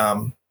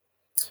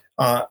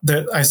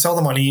sell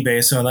them on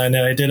eBay, so and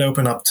I did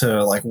open up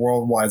to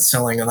worldwide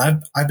selling, and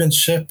I've been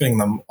shipping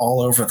them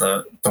all over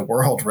the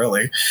world,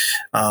 really,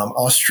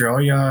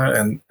 Australia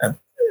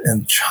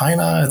and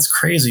China. It's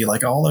crazy,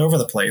 all over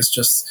the place.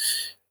 Just,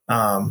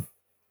 most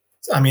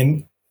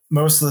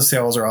of the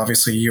sales are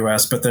obviously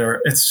U.S., but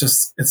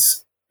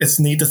it's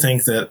neat to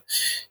think that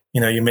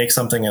you make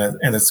something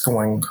and it's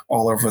going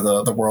all over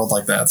the world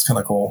like that. It's kind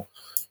of cool.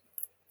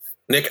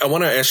 Nick, I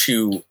want to ask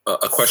you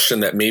a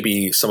question that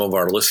maybe some of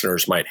our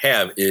listeners might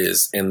have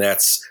and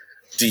that's,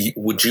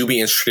 would you be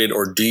interested,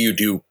 or do you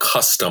do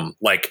custom?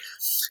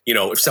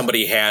 If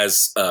somebody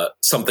has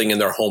something in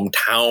their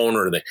hometown,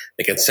 or they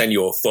can send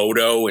you a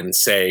photo and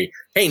say,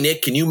 hey,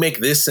 Nick, can you make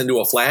this into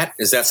a flat?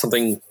 Is that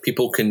something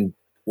people can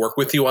work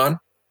with you on?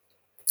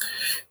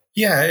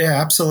 Yeah,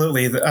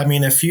 absolutely.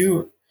 If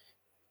you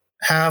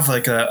have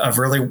a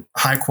really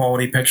high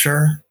quality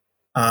picture,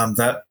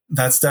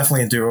 that's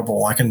definitely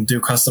doable. I can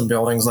do custom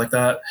buildings like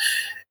that.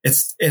 It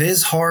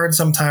is hard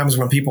sometimes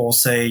when people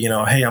say,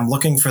 hey, I'm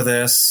looking for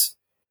this,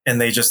 and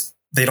they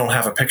don't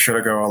have a picture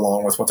to go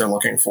along with what they're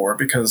looking for,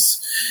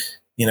 because,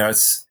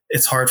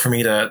 it's hard for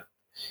me to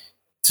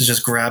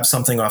just grab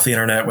something off the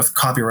internet with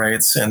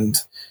copyrights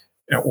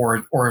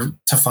or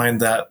to find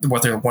that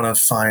what they want to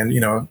find,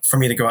 for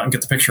me to go out and get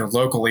the picture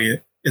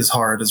locally is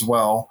hard as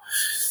well.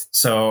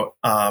 So,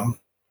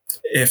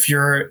 if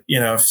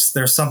if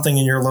there's something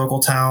in your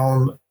local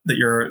town that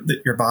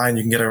you're buying,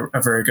 you can get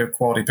a very good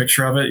quality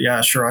picture of it.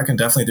 Yeah, sure. I can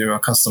definitely do a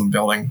custom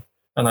building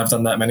and I've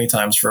done that many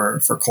times for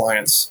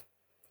clients.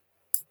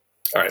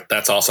 All right,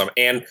 that's awesome.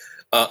 And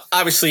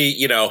obviously,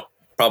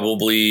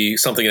 probably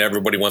something that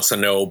everybody wants to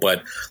know,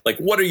 but like,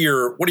 what are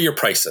your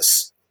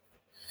prices?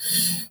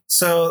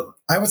 So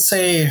I would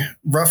say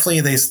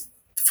roughly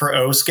for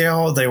O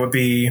scale, they would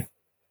be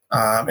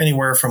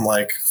anywhere from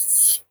like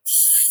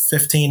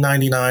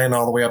 $15.99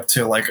 all the way up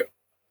to like,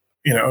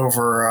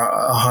 over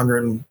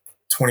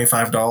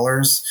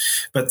 $125.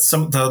 But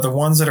some the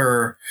ones that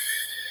are,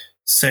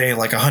 say,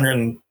 like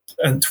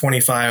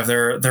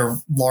 $125, they're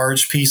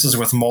large pieces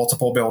with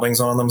multiple buildings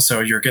on them.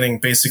 So you're getting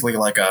basically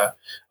like a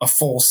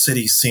full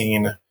city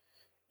scene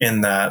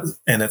in that,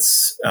 and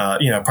it's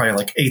probably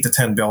like 8 to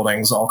 10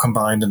 buildings all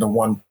combined into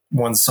one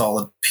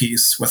solid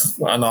piece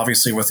and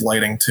obviously with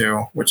lighting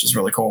too, which is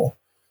really cool.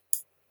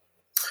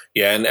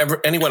 Yeah, and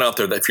anyone out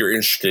there that if you're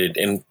interested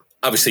in,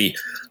 obviously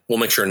we'll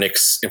make sure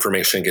Nick's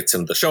information gets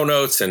in the show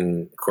notes,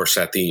 and of course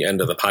at the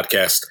end of the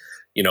podcast,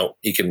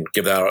 he can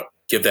give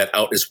that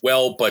out as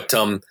well. But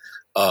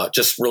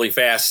just really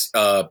fast,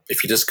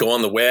 if you just go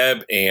on the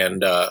web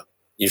and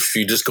if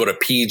you just go to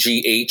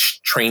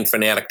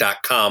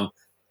PghTrainFanatic.com,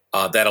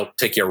 that'll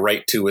take you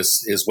right to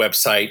his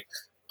website.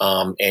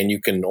 And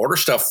you can order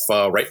stuff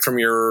right from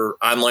your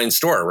online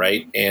store,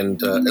 right?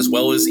 And as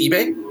well as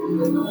eBay?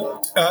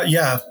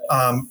 Yeah.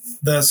 I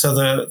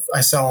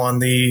sell on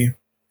the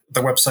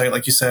website,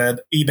 like you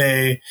said,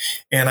 eBay,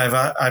 and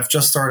I've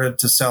just started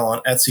to sell on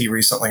Etsy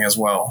recently as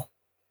well.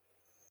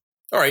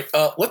 All right.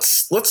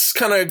 Let's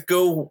kind of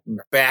go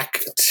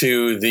back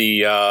to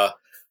the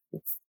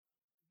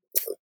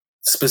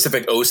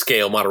specific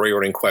O-scale model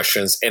railroading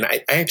questions. And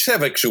I actually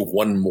have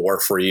one more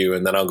for you,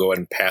 and then I'll go ahead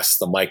and pass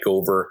the mic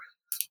over.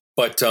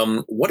 But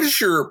what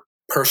is your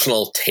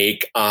personal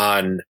take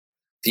on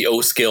the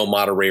O-scale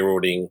model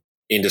railroading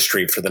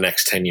industry for the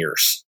next 10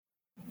 years?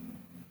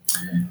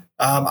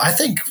 I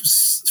think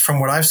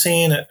from what I've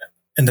seen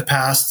in the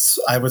past,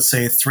 I would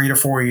say 3 to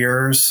 4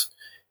 years,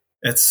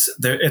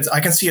 I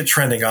can see it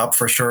trending up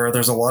for sure.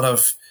 There's a lot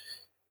of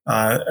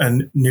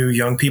new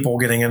young people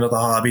getting into the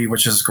hobby,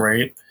 which is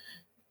great.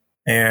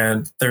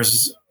 And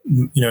there's,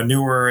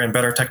 newer and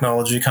better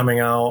technology coming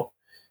out.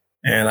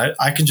 And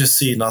I can just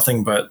see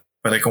nothing but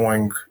it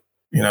going,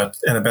 in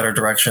a better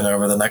direction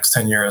over the next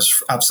 10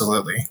 years.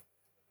 Absolutely.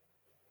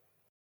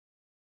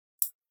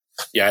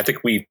 Yeah, I think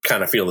we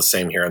kind of feel the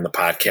same here on the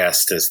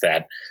podcast, is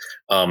that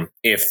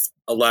if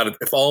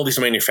all these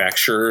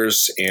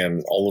manufacturers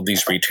and all of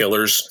these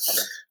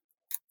retailers,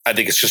 I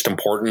think it's just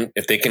important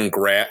if they can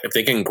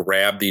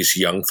grab these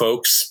young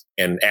folks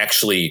and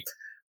actually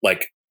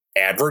like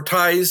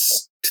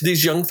advertise to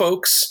these young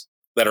folks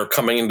that are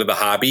coming into the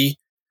hobby,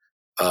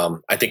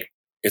 I think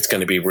it's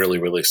going to be really,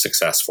 really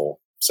successful.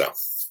 So.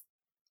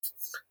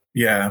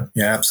 Yeah,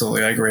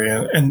 absolutely. I agree.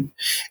 And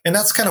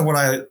that's kind of one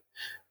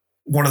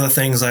of the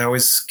things I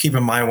always keep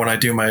in mind when I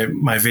do my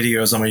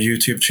videos on my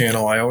YouTube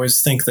channel. I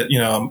always think that,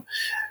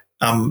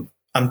 I'm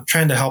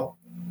trying to help,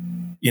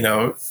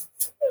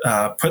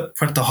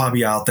 put the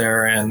hobby out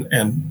there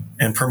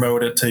and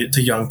promote it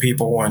to young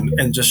people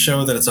and just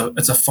show that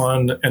it's a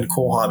fun and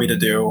cool hobby to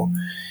do.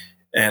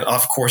 And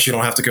of course you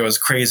don't have to go as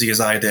crazy as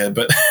I did,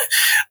 but,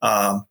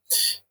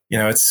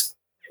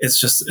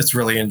 it's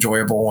really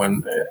enjoyable,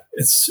 and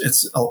it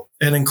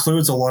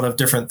includes a lot of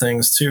different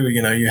things too.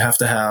 You have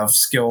to have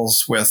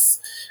skills with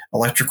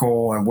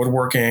electrical and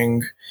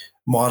woodworking,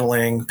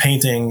 modeling,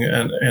 painting,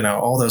 and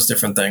all those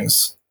different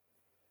things.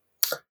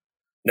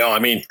 No, I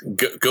mean,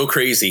 go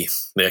crazy,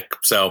 Nick.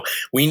 So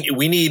we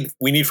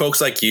need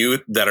folks like you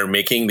that are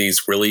making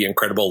these really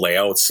incredible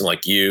layouts, and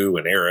like you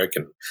and Eric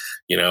and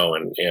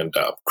and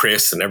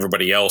Chris and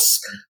everybody else.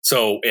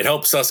 So it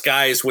helps us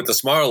guys with the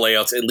smaller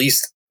layouts at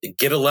least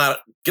get a lot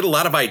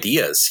of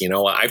ideas.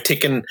 I've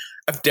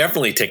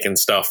definitely taken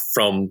stuff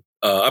from.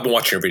 I've been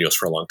watching your videos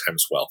for a long time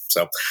as well.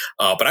 So,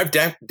 but I've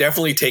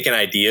definitely taken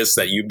ideas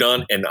that you've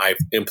done and I've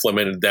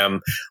implemented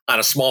them on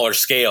a smaller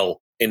scale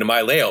into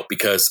my layout,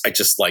 because I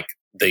just like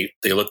they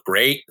look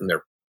great and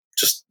they're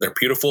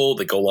beautiful.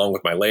 They go along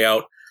with my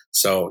layout.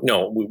 So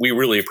no, we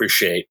really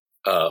appreciate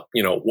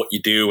what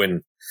you do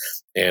and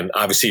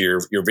obviously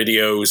your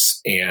videos,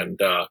 and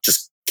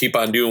just keep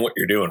on doing what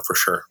you're doing for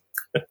sure.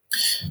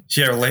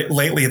 Yeah,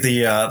 lately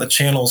the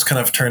channel's kind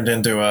of turned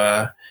into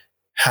a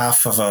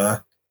half of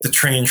the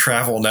Train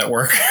Travel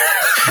Network.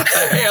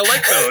 Hey, I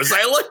like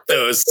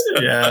those.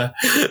 Yeah,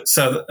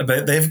 so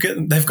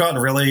they've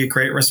gotten really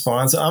great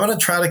response. I'm going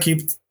to try to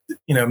keep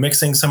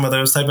mixing some of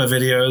those type of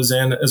videos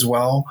in as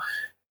well,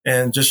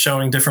 and just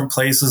showing different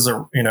places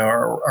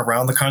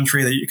around the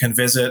country that you can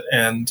visit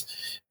and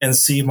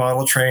see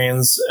model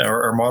trains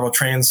or model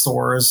train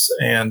stores,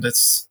 and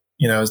it's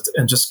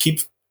and just keep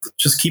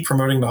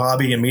promoting the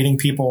hobby and meeting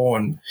people.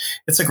 And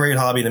it's a great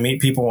hobby to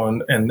meet people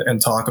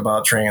and talk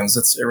about trains.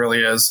 It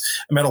really is.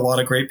 I met a lot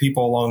of great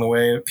people along the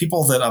way,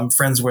 people that I'm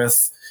friends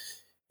with,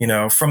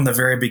 from the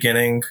very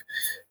beginning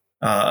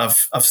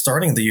of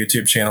starting the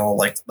YouTube channel,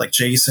 like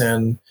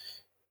Jason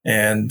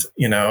and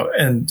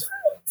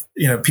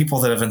people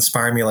that have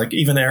inspired me, like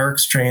even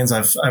Eric's trains.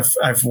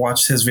 I've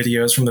watched his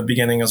videos from the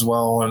beginning as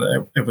well,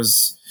 and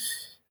there's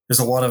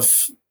a lot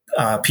of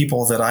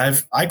people that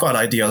I got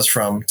ideas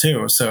from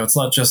too. So it's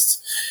not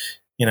just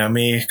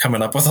me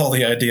coming up with all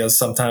the ideas.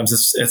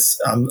 Sometimes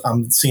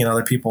I'm seeing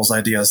other people's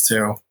ideas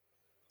too.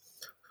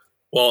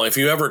 Well, if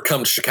you ever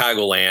come to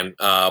Chicagoland,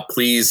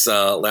 please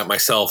let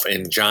myself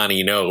and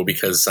Johnny know,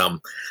 because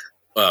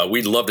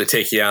we'd love to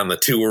take you on the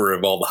tour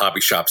of all the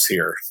hobby shops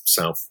here.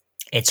 So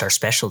it's our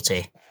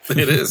specialty.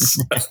 It is.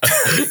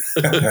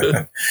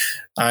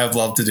 I'd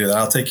love to do that.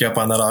 I'll take you up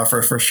on that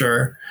offer for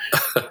sure.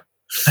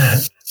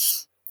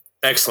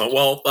 Excellent.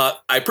 Well,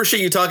 I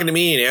appreciate you talking to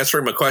me and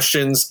answering my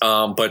questions,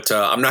 but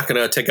I'm not going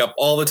to take up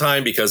all the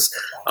time, because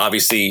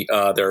obviously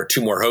there are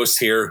two more hosts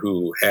here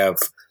who have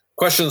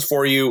questions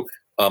for you.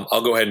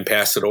 I'll go ahead and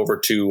pass it over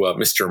to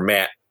Mr.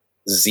 Matt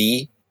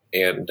Z,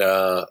 and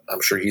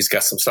I'm sure he's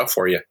got some stuff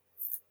for you.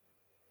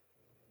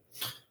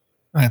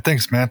 All right,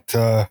 thanks, Matt.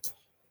 That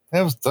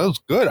was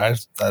good.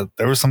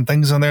 There were some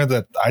things in there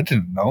that I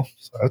didn't know,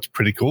 so that's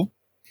pretty cool,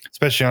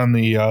 especially on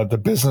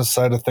the business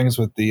side of things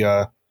with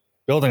the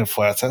building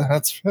flats.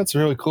 That's a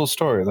really cool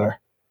story there.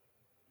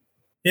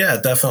 Yeah,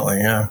 definitely.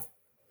 Yeah.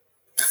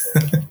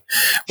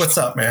 What's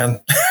up,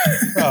 man?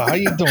 How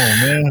you doing,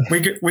 man?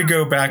 We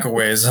go back a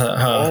ways.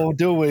 Oh,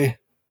 do we?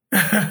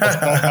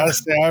 I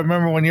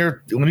remember when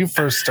you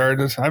first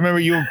started. I remember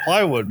you in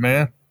plywood,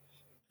 man.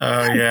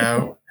 Oh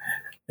yeah.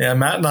 Yeah,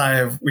 Matt and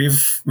I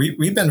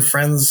we've been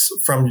friends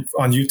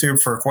on YouTube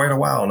for quite a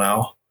while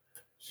now.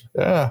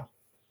 Yeah,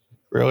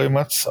 really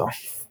much so.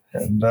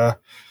 And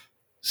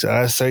so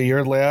I say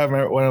your layout. I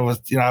remember when it was,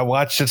 I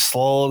watched it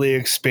slowly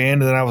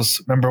expand, and then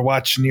remember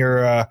watching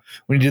your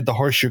when you did the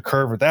horseshoe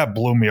curve. That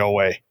blew me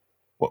away.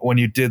 When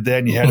you did that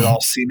and you had it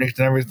all scenic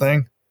and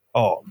everything.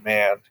 Oh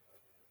man.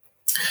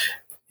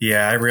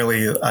 Yeah,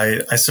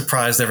 I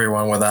surprised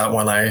everyone with that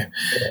one.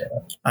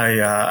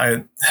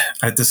 I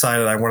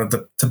decided I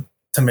wanted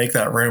to make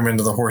that room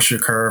into the horseshoe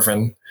curve,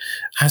 and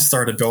I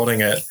started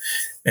building it.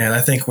 And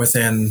I think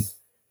within,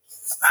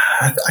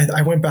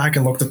 I went back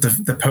and looked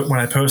at when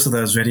I posted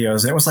those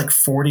videos, and it was like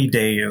 40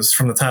 days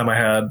from the time I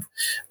had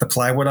the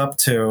plywood up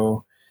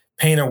to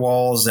painted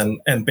walls and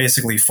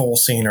basically full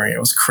scenery. It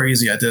was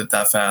crazy. I did it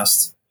that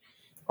fast.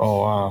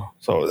 Oh, wow.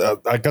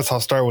 So I guess I'll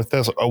start with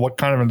this. What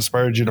kind of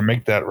inspired you to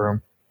make that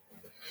room?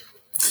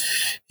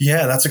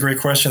 Yeah, that's a great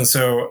question.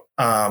 So,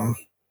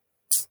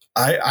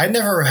 I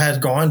never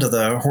had gone to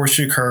the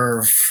horseshoe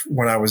curve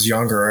when I was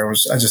younger.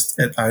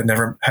 I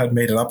never had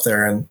made it up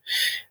there. And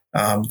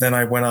then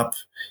I went up,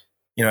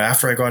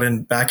 after I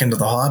got back into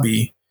the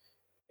hobby,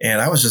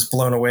 and I was just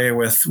blown away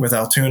with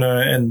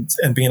Altoona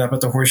and being up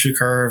at the horseshoe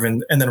curve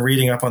and then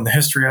reading up on the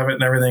history of it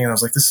and everything. And I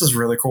was like, this is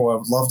really cool. I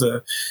would love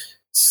to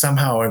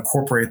somehow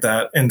incorporate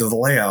that into the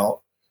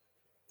layout.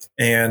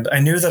 And I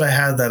knew that I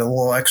had that a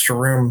little extra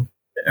room,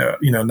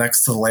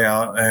 next to the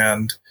layout.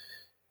 And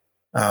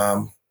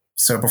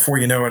so before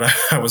you know it,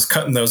 I was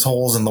cutting those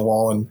holes in the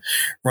wall and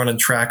running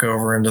track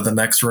over into the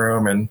next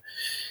room.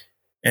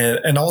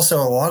 And also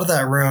a lot of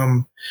that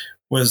room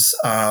was,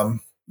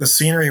 the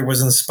scenery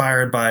was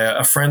inspired by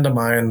a friend of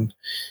mine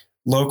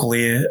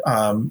locally.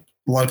 A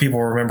lot of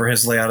people remember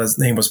his layout. His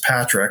name was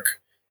Patrick.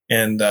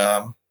 And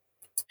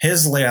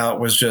his layout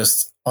was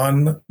just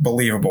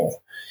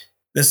unbelievable.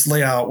 This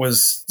layout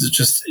was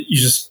just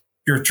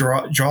your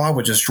jaw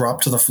would just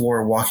drop to the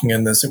floor walking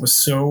in this. It was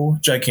so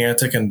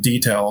gigantic and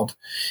detailed.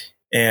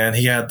 And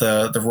he had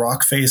the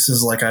rock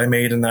faces like I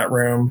made in that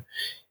room.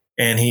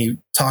 And he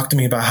talked to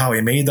me about how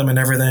he made them and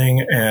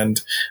everything. And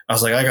I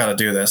was like, I got to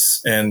do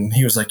this. And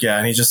he was like, yeah.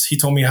 And he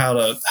told me how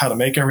to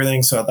make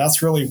everything. So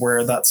that's really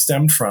where that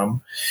stemmed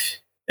from.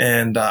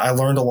 And I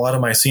learned a lot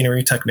of my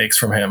scenery techniques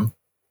from him.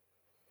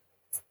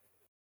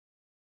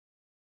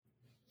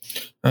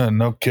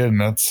 No kidding.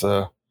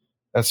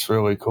 That's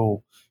really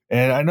cool.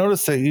 And I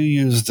noticed that you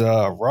used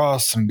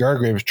Ross and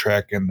Gargrave's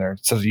track in there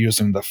instead of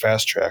using the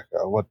fast track.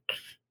 What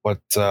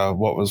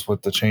was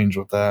with the change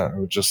with that?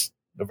 Or just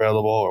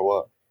available or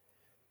what?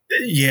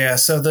 Yeah.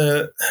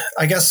 So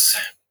I guess,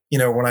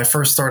 when I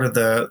first started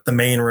the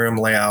main room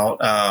layout,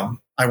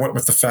 I went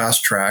with the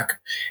fast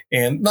track,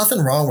 and nothing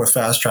wrong with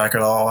fast track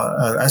at all.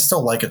 I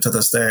still like it to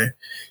this day.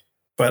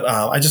 But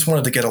I just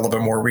wanted to get a little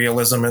bit more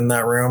realism in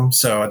that room.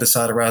 So I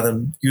decided rather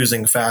than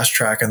using fast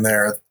track in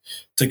there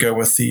to go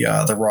with the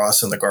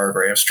Ross and the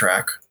Gargraves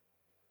track.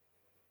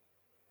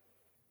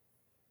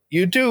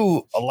 You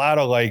do a lot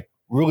of like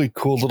really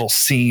cool little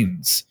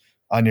scenes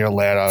on your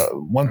layout.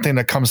 One thing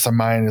that comes to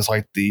mind is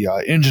like the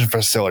engine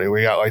facility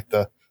where you got like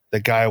the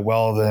guy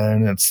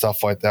welding and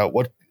stuff like that.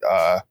 What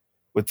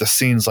with the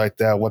scenes like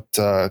that, what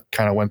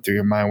kind of went through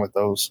your mind with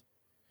those?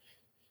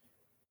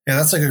 Yeah,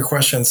 that's a good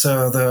question.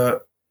 So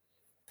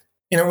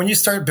when you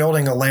start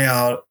building a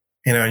layout,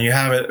 and you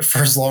have it for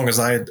as long as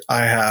I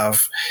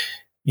have,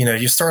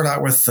 you start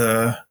out with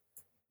the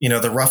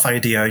rough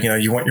idea.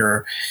 You want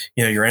your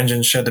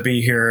engine shed to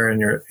be here,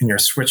 and your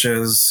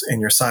switches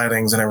and your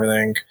sidings and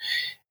everything.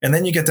 And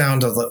then you get down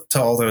to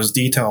all those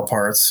detail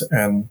parts.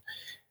 And,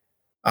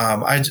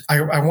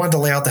 I wanted the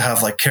layout to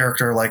have like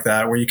character like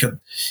that, where you could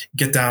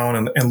get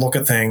down and look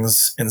at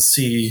things and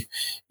see,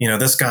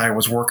 this guy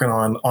was working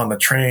on the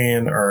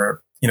train,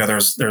 or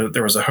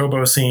there was a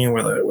hobo scene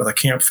with a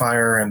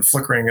campfire and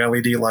flickering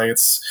LED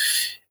lights,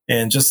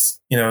 and just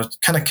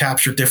kind of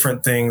capture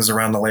different things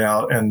around the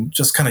layout and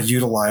just kind of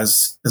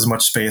utilize as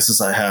much space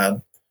as I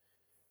had.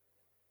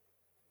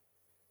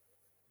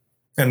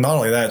 And not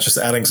only that, just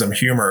adding some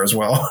humor as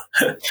well.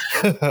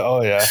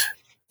 Oh yeah.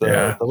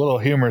 Yeah. The little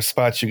humor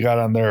spots you got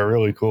on there are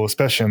really cool,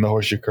 especially in the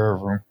horseshoe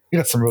curve room. You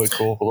got some really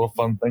cool little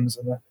fun things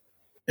in there.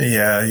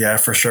 Yeah,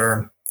 for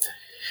sure.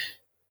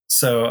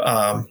 So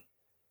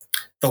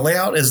the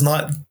layout is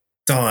not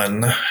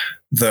done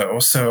though,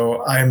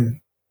 so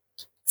I'm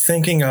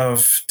thinking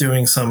of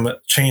doing some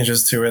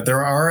changes to it.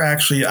 There are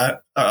actually a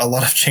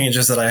lot of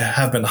changes that I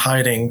have been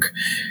hiding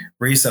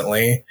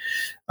recently.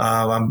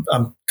 I'm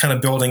kind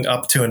of building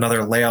up to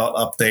another layout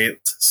update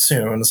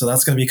soon, so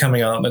that's going to be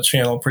coming out on the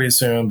channel pretty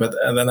soon.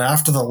 And then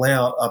after the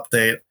layout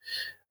update,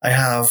 I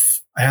have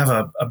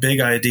a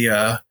big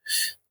idea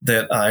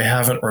that I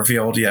haven't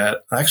revealed yet.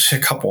 Actually,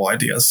 a couple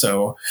ideas.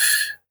 So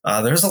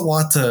there's a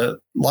lot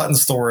in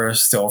store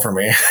still for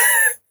me.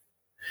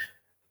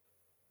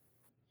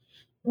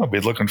 I'll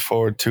be looking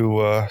forward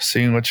to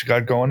seeing what you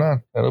got going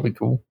on. That'll be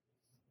cool.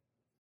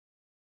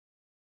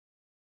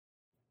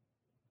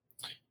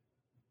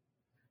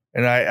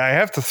 And I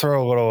have to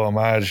throw a little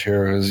homage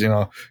here, because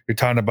you're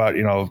talking about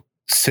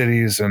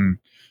cities and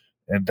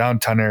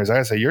downtown areas.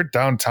 I say your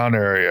downtown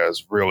area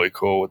is really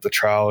cool with the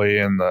trolley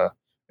and the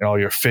all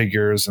your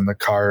figures and the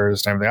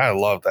cars and everything. I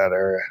love that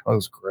area. That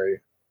was great.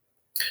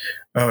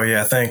 Oh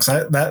yeah, thanks.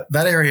 That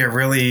area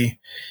really,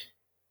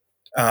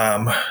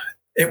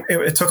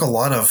 it took a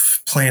lot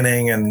of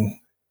planning and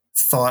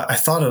thought. I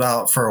thought it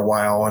out for a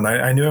while, and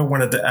I knew I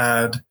wanted to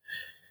add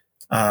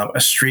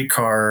a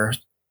streetcar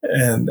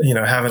and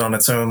have it on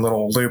its own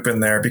little loop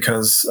in there,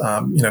 because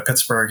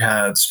Pittsburgh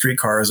had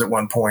streetcars at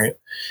one point,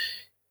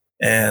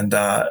 and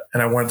I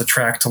wanted the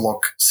track to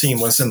look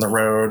seamless in the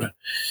road.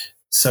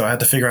 So I had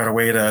to figure out a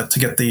way to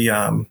get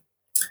the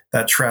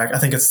that track. I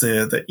think it's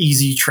the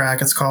easy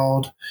track it's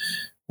called,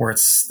 where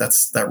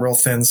that's that real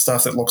thin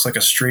stuff that looks like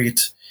a street.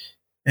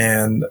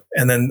 And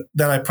then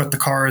I put the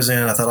cars in.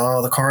 I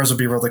thought, the cars would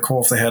be really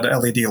cool if they had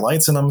LED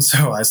lights in them.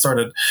 So I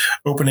started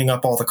opening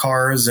up all the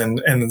cars and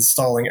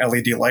installing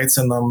LED lights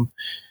in them.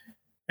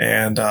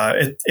 And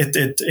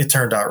it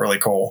turned out really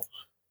cool.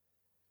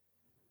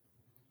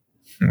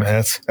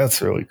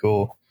 That's really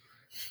cool.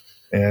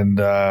 And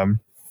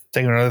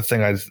thinking another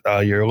thing,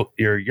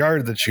 your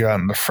yard that you got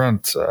in the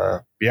front,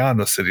 beyond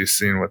the city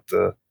scene with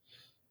the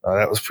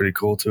that was pretty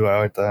cool too. I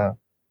like that.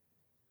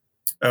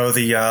 Oh,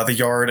 the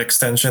yard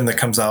extension that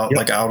comes out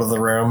like out of the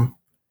room.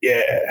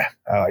 Yeah,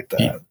 I like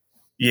that.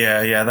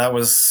 Yeah, that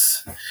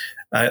was.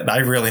 I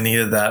really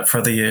needed that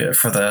for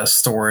the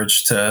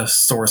storage, to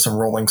store some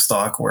rolling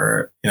stock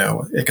where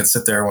it could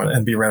sit there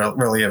and be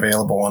really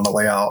available on the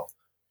layout.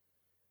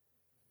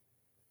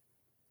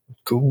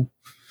 Cool.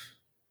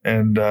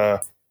 And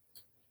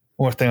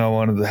one thing I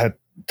wanted to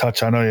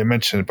touch, I know you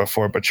mentioned it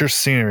before, but your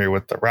scenery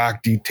with the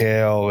rock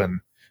detail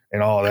and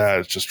all that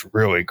is just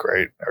really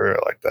great. I really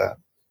like that.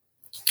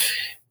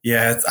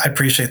 Yeah, I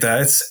appreciate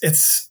that.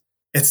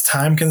 It's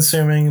time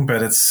consuming,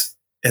 but it's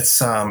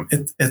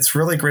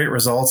really great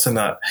results. And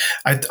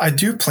I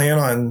do plan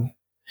on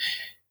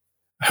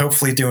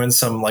hopefully doing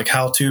some like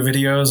how-to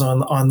videos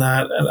on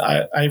that. And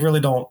I really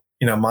don't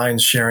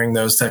mind sharing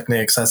those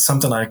techniques. That's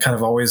something I kind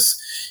of always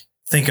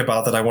think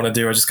about that I want to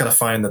do. I just got to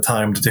find the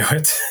time to do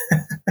it.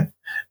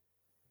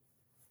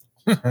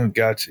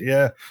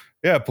 Gotcha.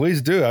 Yeah.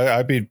 Please do.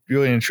 I'd be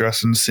really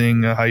interested in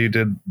seeing how you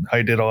did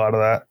a lot of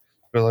that.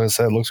 But like I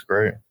said, it looks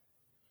great.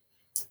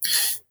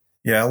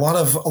 Yeah, a lot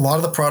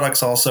of the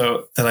products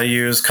also that I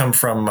use come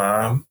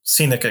from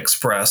Scenic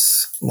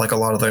Express, like a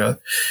lot of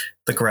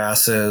the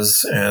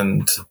grasses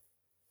and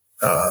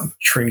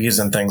trees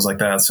and things like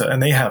that. So,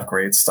 and they have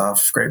great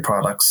stuff, great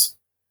products.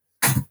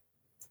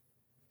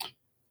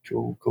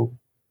 Cool. All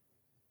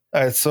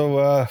right,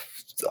 so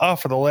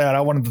off of the layout,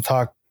 I wanted to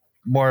talk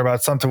more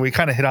about something we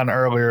kind of hit on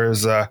earlier,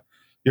 is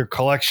your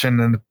collection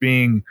and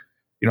being,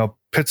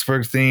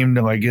 Pittsburgh themed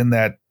and like in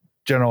that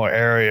general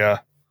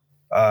area.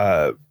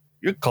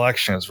 Your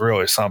collection is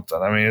really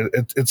something. I mean,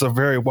 it's a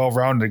very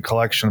well-rounded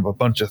collection of a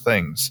bunch of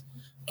things.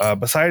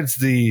 Besides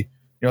the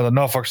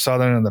Norfolk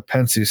Southern and the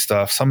Pennsy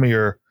stuff, some of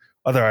your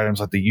other items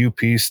like the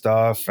UP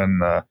stuff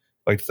and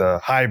like the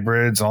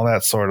hybrids and all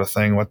that sort of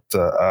thing. What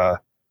kind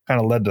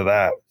of led to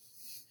that?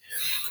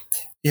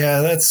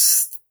 Yeah,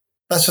 that's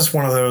just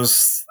one of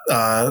those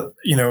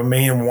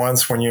main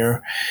ones when you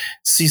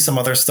see some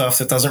other stuff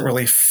that doesn't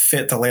really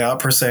fit the layout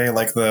per se,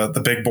 like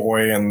the Big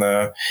Boy and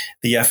the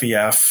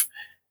FEF.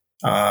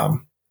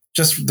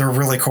 Just they're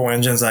really cool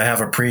engines. I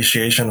have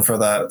appreciation for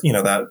that,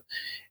 that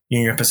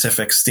Union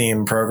Pacific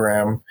steam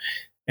program.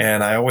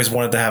 And I always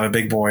wanted to have a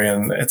Big Boy.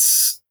 And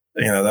it's,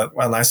 that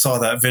when I saw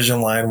that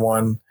Vision Line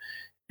one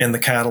in the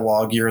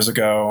catalog years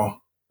ago,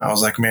 I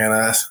was like, man,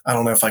 I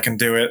don't know if I can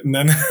do it. And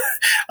then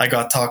I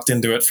got talked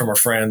into it from a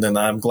friend, and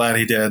I'm glad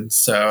he did.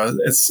 So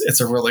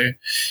it's really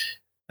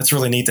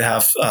neat to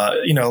have, a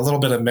little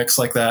bit of mix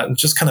like that, and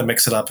just kind of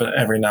mix it up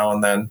every now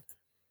and then.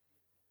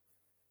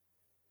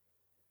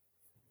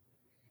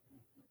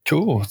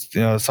 Cool.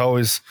 It's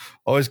always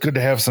good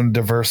to have some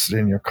diversity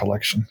in your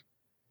collection.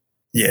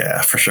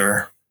 Yeah, for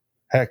sure.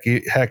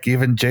 Heck,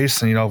 even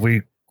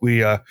Jason,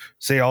 we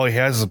say all he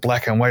has is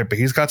black and white, but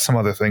he's got some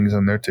other things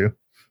in there too.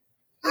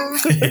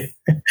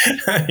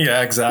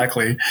 Yeah,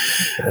 exactly.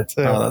 That's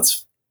it.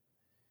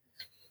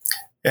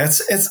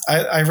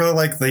 I really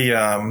like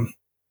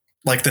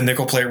the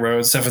nickel plate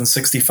road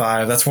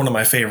 765. That's one of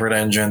my favorite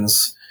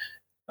engines.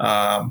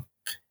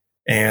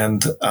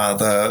 And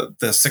the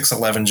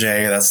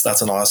 611J,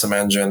 that's an awesome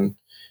engine.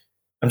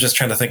 I'm just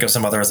trying to think of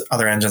some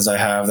other engines I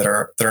have that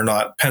are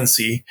not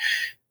Pensy.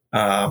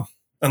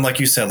 And like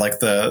you said, like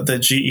the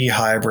GE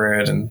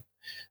hybrid, and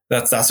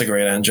that's a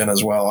great engine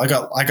as well. I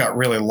got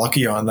really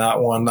lucky on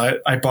that one.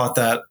 I bought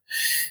that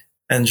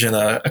engine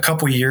a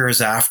couple years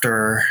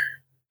after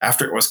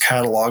it was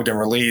cataloged and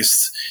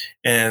released,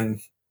 and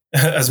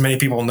as many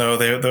people know,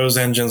 those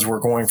engines were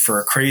going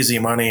for crazy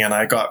money, and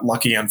I got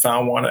lucky and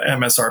found one at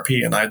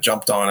MSRP, and I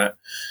jumped on it.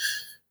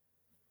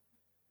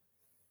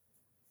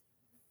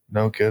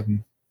 No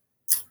kidding.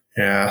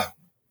 Yeah.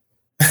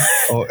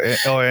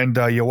 And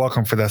you're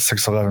welcome for that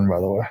 611, by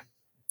the way.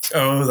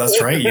 Oh,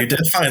 that's right. You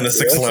did find the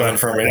 611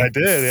 for me. I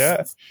did,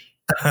 yeah.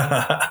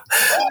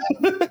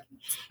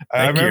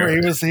 I remember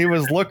he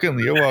was looking.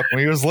 You're welcome.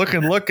 He was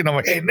looking. I'm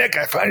like, hey, Nick,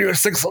 I found you a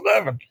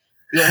 611.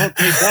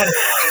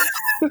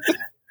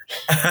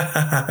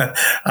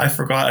 I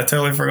forgot. I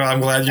totally forgot.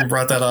 I'm glad you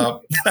brought that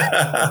up.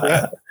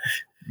 Yeah.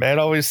 Matt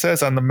always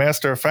says I'm the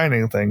master of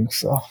finding things.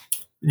 So,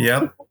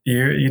 yep,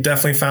 you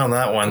definitely found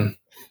that one.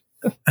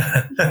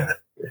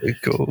 Very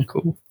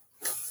cool.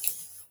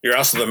 You're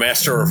also the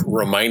master of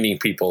reminding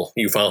people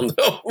you found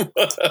them.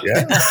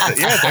 Yeah,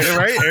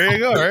 right. There you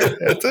go. Right,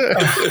 that's it.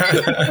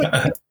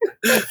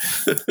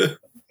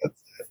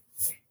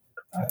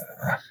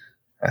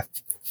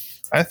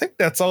 I think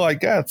that's all I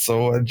got.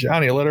 So,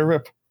 Johnny, let her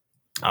rip.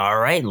 All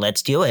right,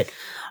 let's do it.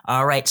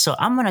 All right, so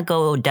I'm gonna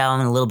go down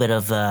a little bit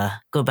of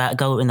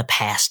go in the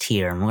past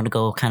here. I'm gonna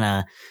go kind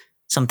of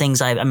some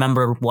things I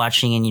remember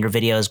watching in your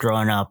videos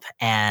growing up,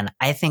 and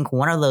I think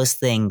one of those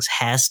things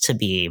has to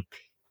be,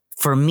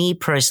 for me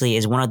personally,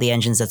 is one of the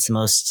engines that's the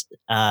most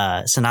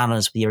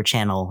synonymous with your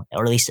channel,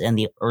 or at least in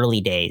the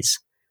early days.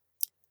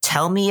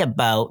 Tell me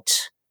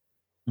about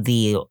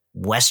the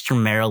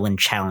Western Maryland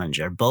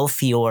Challenger,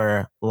 both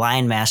your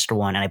Lion Master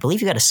one, and I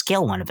believe you got a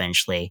scale one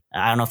eventually.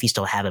 I don't know if you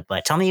still have it,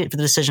 but tell me the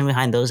decision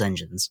behind those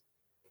engines.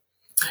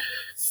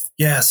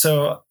 Yeah,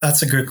 so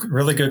that's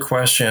really good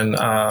question.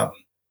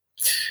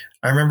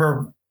 I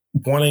remember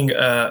wanting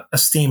a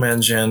steam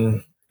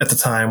engine at the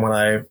time when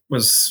I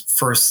was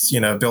first,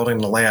 building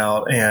the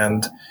layout,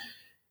 and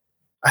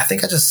I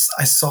think I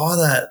saw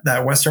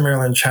that Western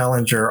Maryland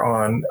Challenger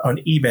on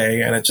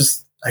eBay, and I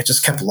just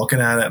kept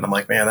looking at it, and I'm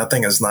like, man, that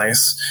thing is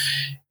nice.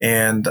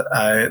 And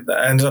I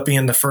ended up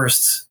being the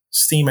first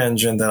steam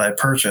engine that I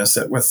purchased,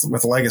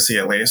 with Legacy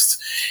at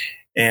least.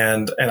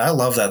 And I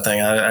love that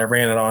thing. I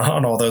ran it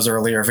on all those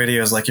earlier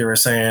videos, like you were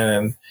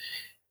saying,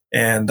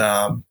 and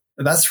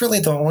that's really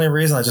the only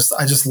reason. I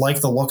just like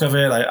the look of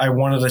it. I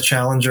wanted a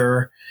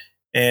Challenger,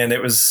 and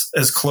it was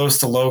as close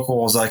to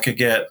local as I could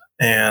get,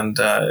 and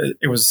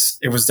it was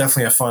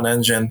definitely a fun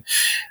engine.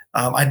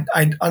 I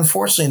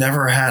unfortunately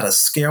never had a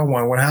scale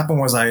one. What happened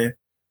was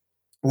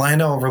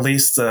Lionel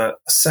released a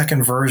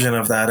second version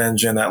of that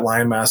engine, that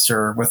Lion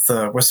Master, with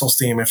the whistle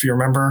steam, if you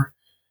remember.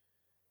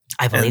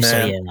 I believe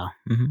so, yeah.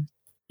 Mm-hmm.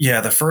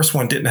 Yeah, the first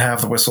one didn't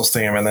have the whistle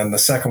steam, and then the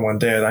second one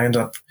did. I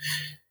ended up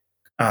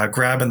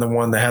grabbing the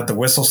one that had the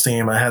whistle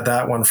steam. I had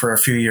that one for a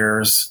few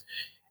years,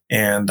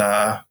 and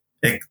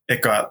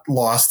it got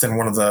lost in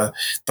one of the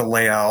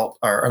layout,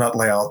 or not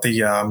layout,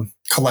 the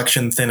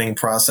collection thinning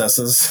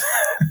processes.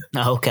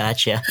 Oh,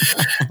 gotcha.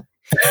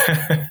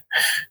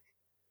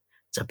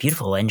 It's a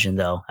beautiful engine,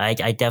 though.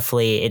 It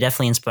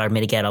definitely inspired me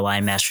to get a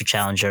Lion Master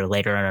Challenger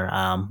later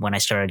when I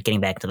started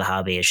getting back to the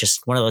hobby. It's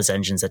just one of those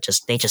engines that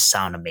they just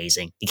sound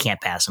amazing. You can't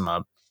pass them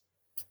up.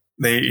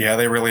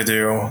 They really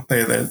do.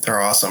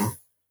 They're awesome.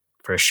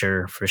 For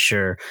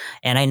sure.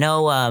 And I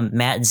know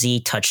Matt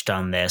Z touched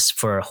on this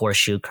for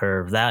Horseshoe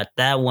Curve.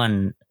 That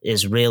one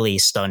is really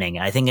stunning.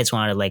 I think it's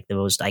one of the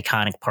most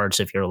iconic parts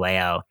of your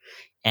layout.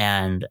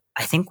 And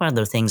I think one of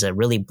the things that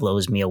really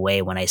blows me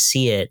away when I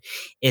see it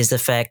is the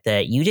fact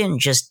that you didn't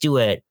just do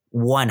it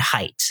one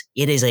height.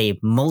 It is a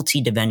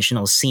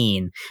multi-dimensional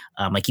scene.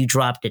 Like you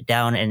dropped it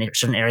down in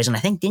certain areas. And I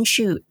think, didn't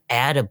you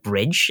add a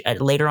bridge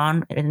later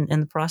on in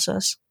the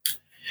process?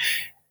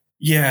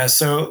 Yeah.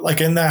 So like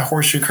in that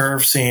Horseshoe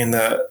Curve scene,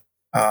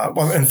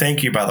 and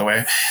thank you, by the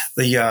way,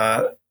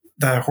 the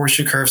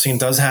Horseshoe Curve scene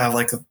does have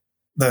like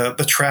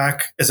the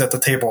track is at the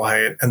table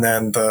height, and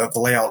then the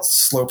layout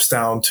slopes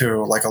down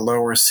to like a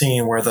lower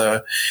scene where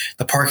the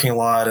parking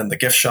lot and the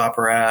gift shop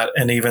are at,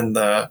 and even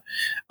a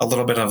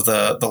little bit of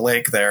the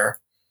lake there.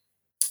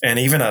 And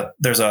even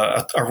there's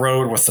a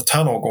road with the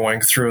tunnel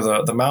going through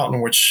the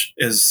mountain, which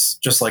is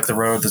just like the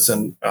road that's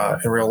in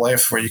real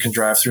life, where you can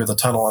drive through the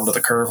tunnel under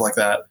the curve like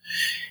that.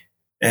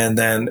 And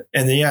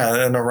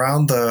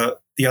around the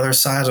other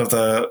side of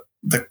the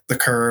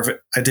curve,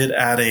 I did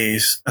add a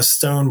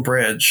stone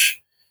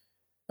bridge.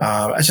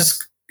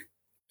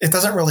 It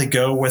doesn't really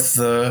go with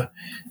the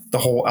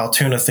whole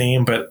Altoona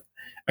theme, but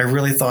I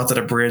really thought that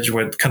a bridge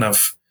would kind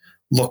of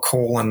look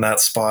cool in that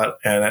spot,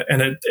 and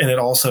it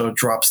also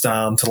drops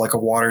down to like a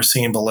water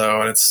scene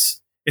below, and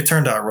it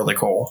turned out really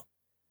cool.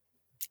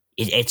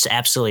 It's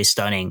absolutely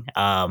stunning.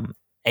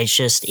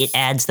 It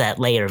adds that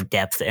layer of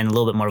depth and a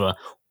little bit more of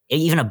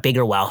even a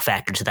bigger wow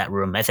factor to that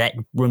room, if that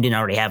room didn't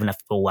already have enough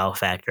of a wow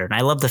factor. And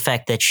I love the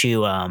fact that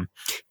you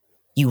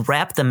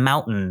wrap the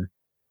mountain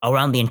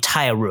around the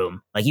entire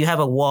room. Like, you have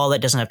a wall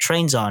that doesn't have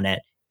trains on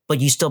it, but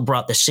you still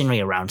brought the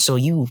scenery around. So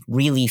you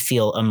really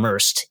feel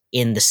immersed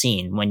in the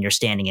scene when you're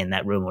standing in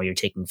that room or you're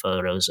taking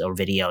photos or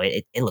video.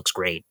 It looks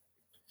great.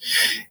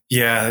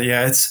 Yeah.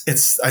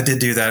 I did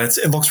do that.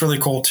 It looks really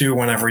cool too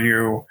whenever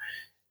you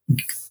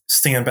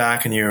stand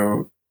back and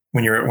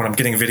when I'm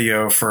getting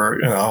video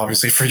for,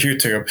 obviously for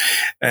YouTube,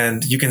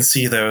 and you can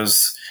see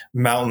those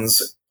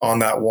mountains on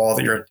that wall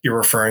that you're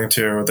referring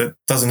to that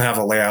doesn't have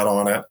a layout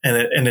on it,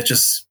 and it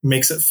just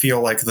makes it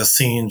feel like the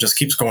scene just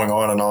keeps going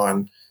on and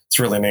on. It's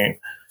really neat.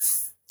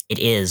 It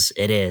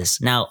is.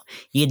 Now,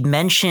 you'd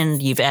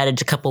mentioned you've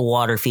added a couple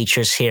water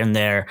features here and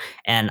there,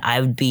 and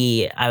I would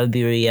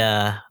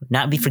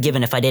not be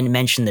forgiven if I didn't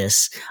mention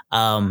this.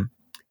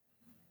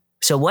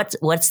 So what's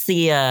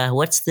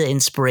the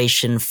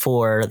inspiration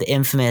for the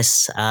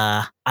infamous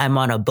I'm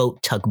on a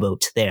boat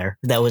tugboat there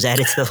that was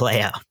added to the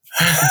layout?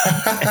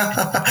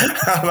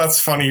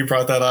 That's funny you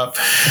brought that up.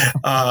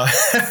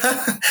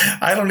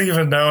 I don't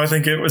even know. I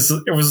think it was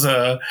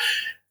that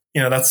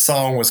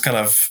song was kind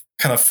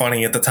of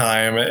funny at the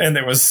time, and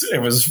it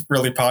was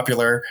really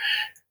popular.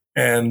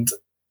 And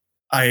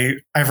I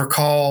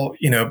recall,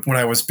 when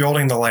I was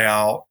building the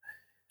layout,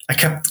 I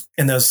kept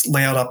in those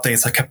layout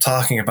updates, I kept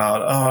talking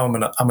about, I'm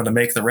gonna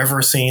make the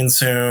river scene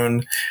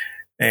soon.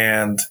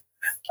 And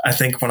I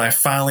think when I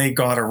finally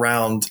got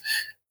around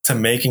to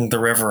making the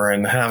river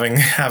and having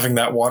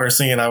that water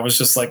scene, I was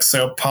just like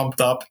so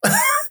pumped up.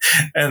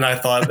 And I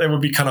thought it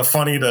would be kind of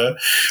funny to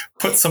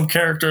put some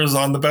characters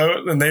on the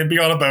boat and they'd be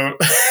on a boat.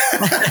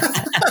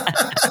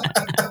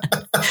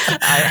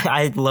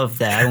 I love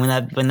that.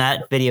 When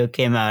that video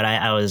came out,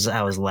 I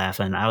was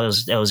laughing. That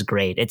was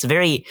great. It's a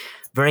very,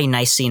 very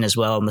nice scene as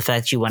well. And the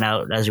fact you went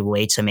out as a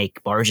way to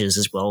make barges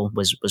as well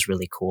was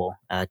really cool.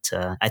 I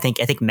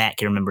think Matt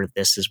can remember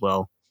this as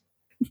well.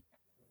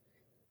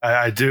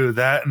 I do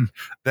that, and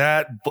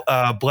that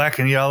Black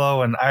and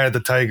Yellow and Eye of the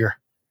Tiger.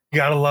 You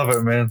gotta love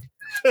it, man.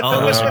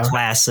 Oh, those are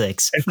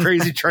classics. And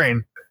Crazy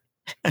Train.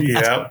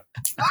 Yeah.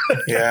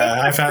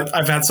 I've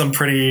had some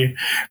pretty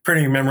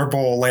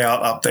memorable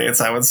layout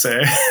updates, I would say.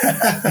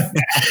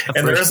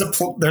 And there's a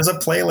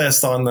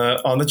playlist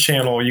on the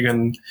channel you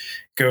can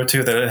go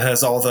to that it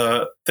has all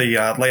the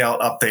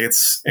layout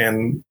updates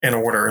in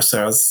order.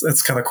 So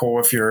it's kind of cool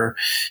if you're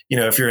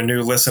a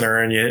new listener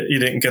and you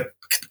didn't get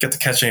to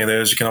catch any of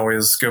those, you can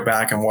always go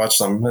back and watch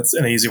them. It's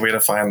an easy way to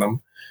find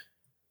them.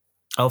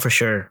 Oh, for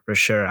sure.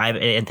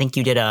 I think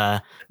you did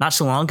not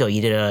so long ago,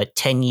 you did a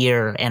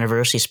 10-year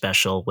anniversary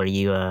special where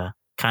you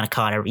kind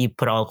of you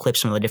put all clips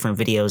from the different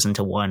videos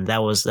into one.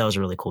 That was a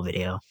really cool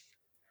video.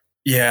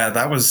 Yeah,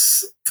 that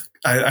was,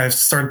 I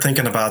started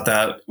thinking about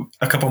that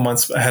a couple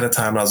months ahead of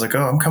time. And I was like,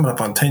 I'm coming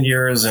up on 10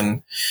 years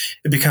and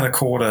it'd be kind of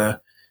cool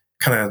to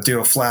kind of do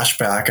a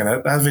flashback.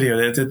 And that video,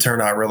 it did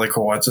turn out really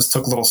cool. It just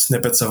took little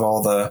snippets of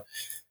all the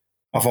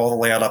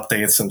layout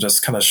updates and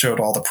just kind of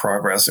showed all the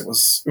progress. It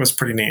was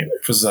pretty neat.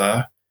 It was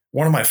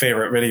one of my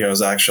favorite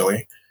videos,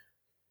 actually.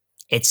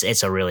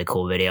 It's a really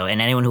cool video,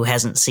 and anyone who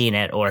hasn't seen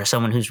it or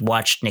someone who's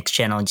watched Nick's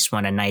channel and just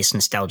want a nice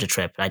nostalgia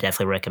trip, I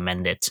definitely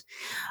recommend it.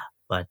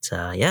 But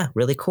yeah,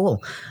 really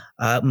cool.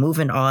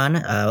 Moving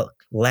on,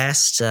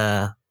 last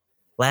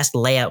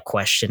layout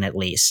question at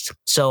least.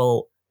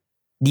 So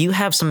you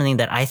have something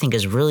that I think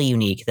is really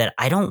unique that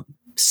I don't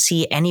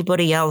see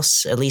anybody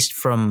else, at least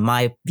from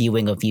my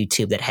viewing of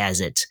YouTube, that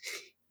has it.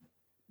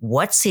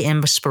 What's the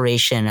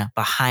inspiration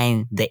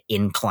behind the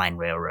incline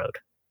railroad?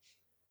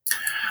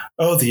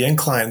 Oh, the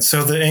incline.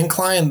 So the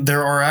incline,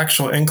 there are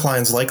actual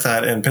inclines like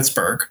that in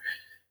Pittsburgh.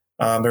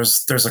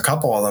 There's a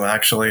couple of them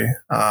actually.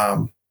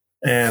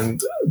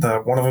 And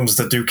one of them is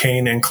the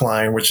Duquesne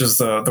incline, which is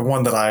the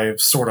one that I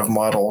sort of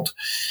modeled.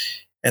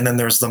 And then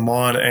there's the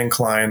Maud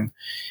incline.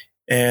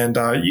 And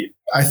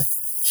I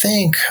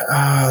think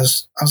I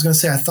was going to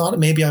say, I thought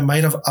maybe I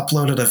might have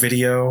uploaded a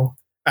video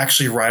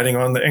actually riding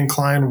on the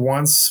incline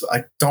once.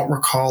 I don't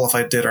recall if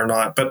I did or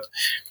not, but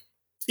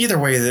either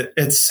way,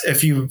 it's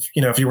if you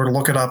were to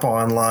look it up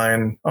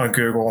online on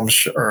Google, I'm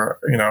sure,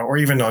 or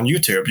even on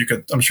YouTube,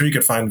 I'm sure you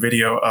could find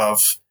video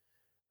of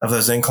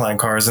those incline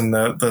cars, and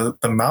the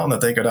mountain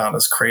that they go down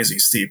is crazy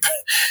steep,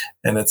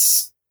 and it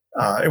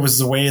was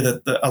the way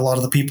that a lot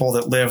of the people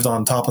that lived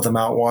on top of the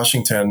Mount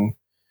Washington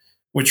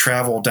would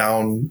travel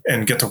down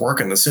and get to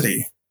work in the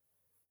city.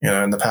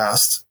 in the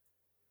past.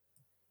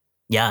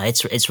 Yeah,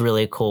 it's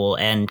really cool,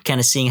 and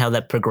kind of seeing how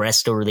that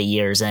progressed over the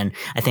years. And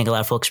I think a lot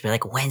of folks will be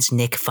like, "When's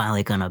Nick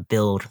finally gonna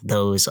build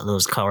those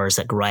cars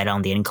that ride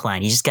on the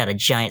incline? You just got a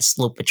giant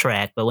slope of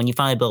track." But when you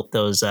finally built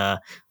those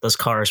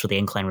cars with the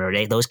incline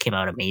rear, those came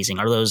out amazing.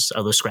 Are those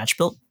scratch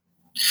built?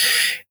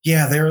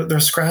 Yeah, they're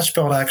scratch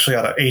built actually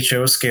out of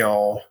HO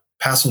scale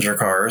passenger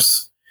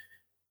cars,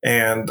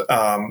 and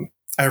I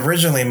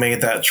originally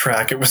made that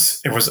track. It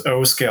was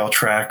O scale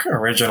track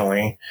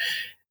originally,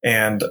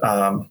 and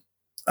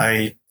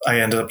I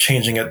ended up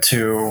changing it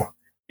to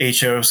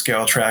HO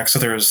scale track. So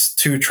there's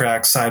two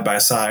tracks side by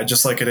side,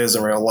 just like it is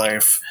in real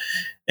life.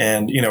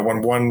 And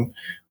when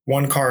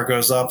one car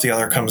goes up, the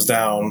other comes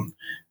down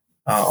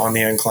on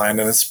the incline,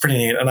 and it's pretty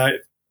neat. And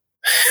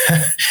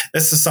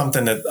this is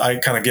something that I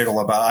kind of giggle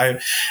about.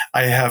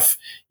 I have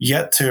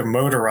yet to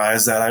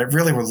motorize that. I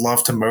really would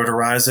love to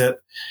motorize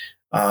it.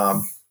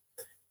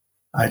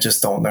 I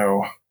just don't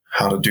know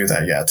how to do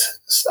that yet.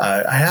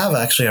 I have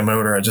actually a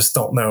motor. I just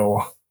don't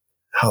know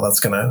how that's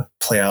going to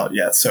play out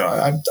yet.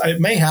 So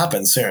it may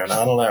happen soon.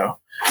 I don't know.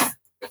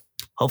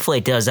 Hopefully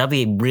it does. That'd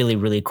be really,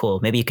 really cool.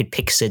 Maybe you could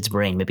pick Sid's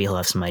brain. Maybe he'll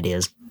have some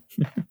ideas.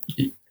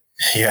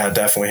 Yeah,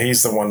 definitely.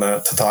 He's the one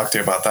to talk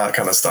to about that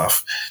kind of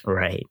stuff.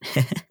 Right.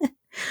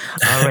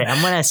 All right.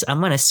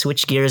 I'm gonna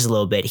switch gears a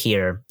little bit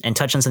here and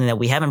touch on something that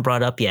we haven't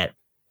brought up yet.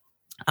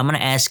 I'm going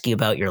to ask you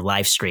about your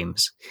live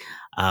streams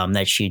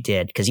that you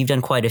did, because you've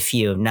done quite a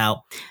few.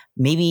 Now,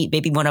 maybe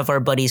one of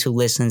our buddies who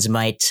listens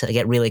might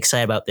get really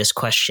excited about this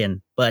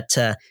question, but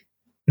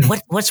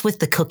what's with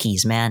the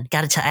cookies, man?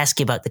 Got to ask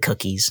you about the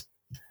cookies.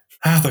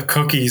 The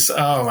cookies.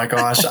 Oh my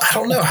gosh. I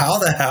don't know how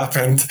that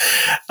happened.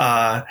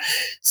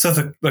 So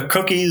the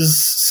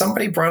cookies,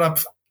 somebody brought up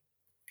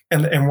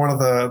in one of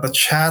the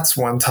chats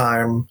one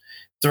time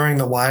during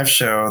the live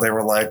show. They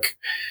were like,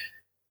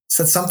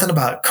 said something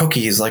about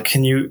cookies. Like, are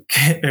you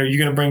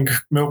going to bring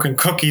milk and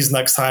cookies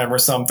next time or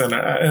something?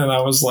 And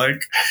I was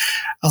like,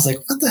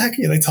 what the heck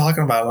are they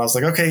talking about? And I was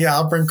like, okay, yeah,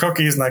 I'll bring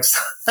cookies next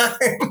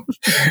time.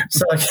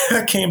 So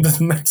I came to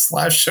the next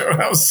live show,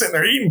 and I was sitting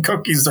there eating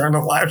cookies during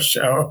the live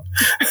show.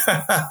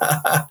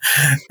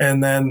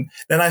 And then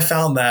I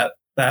found that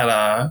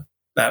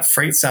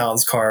Freight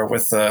Sounds car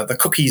with the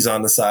cookies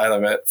on the side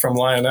of it from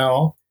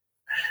Lionel.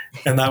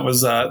 And that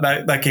was,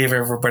 that gave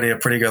everybody a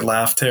pretty good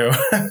laugh too.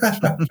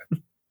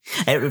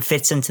 It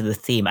fits into the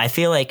theme. I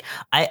feel like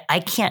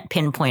I can't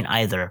pinpoint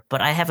either, but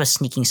I have a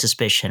sneaking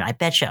suspicion. I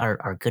bet you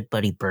our good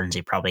buddy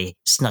Burnsy probably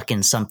snuck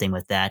in something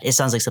with that. It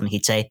sounds like something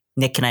he'd say,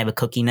 "Nick, can I have a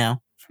cookie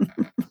now?"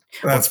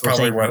 That's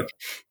probably what.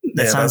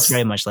 That sounds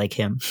very much like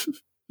him.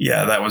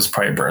 Yeah, that was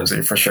probably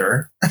Burnsy for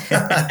sure.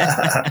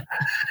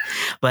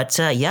 But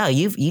yeah,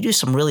 you do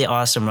some really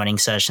awesome running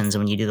sessions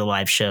when you do the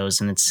live shows,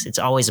 and it's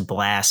always a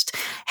blast.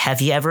 Have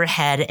you ever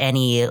had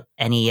any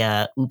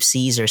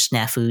oopsies or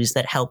snafus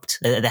that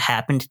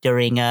happened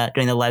during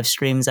the live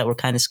streams that were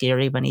kind of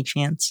scary by any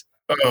chance?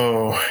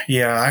 Oh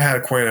yeah, I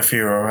had quite a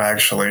few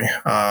actually.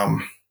 I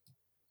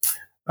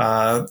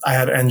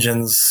had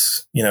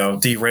engines,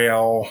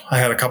 derail. I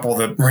had a couple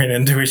that ran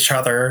into each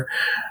other.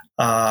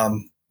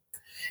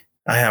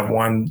 I had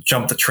one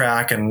jump the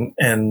track and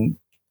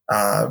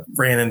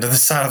ran into the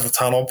side of the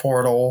tunnel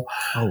portal.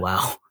 Oh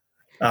wow!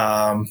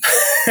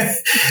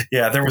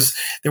 Yeah, there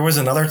was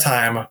another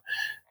time,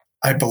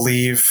 I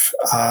believe,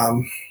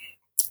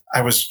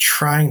 I was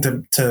trying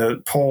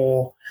to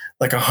pull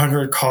like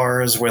 100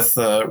 cars with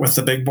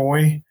the big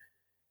boy,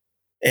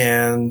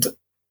 and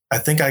I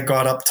think I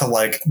got up to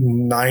like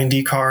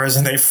 90 cars,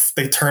 and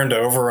they turned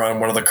over on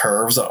one of the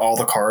curves. All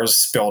the cars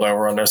spilled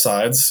over on their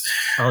sides.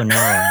 Oh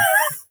no!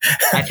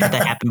 I've had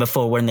that happen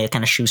before when they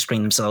kind of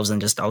shoestring themselves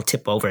and just all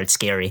tip over. It's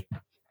scary.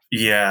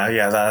 Yeah,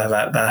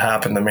 that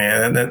happened to me,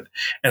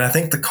 and I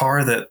think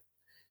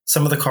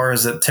some of the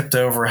cars that tipped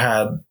over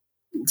had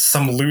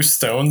some loose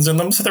stones in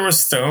them, so there were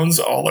stones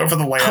all over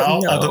the layout. Oh,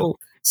 no. I had to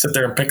sit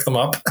there and pick them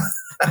up.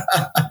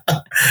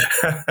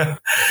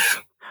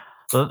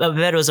 Well, I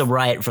bet it was a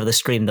riot for the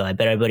stream, though. I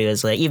bet everybody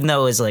was like, even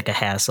though it was like a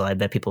hassle, I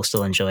bet people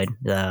still enjoyed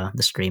the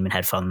stream and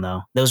had fun,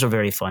 though. Those were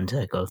very fun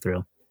to go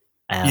through.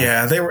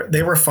 Yeah,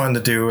 they were fun to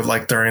do,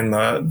 like during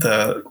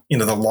the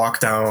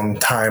lockdown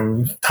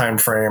time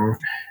frame,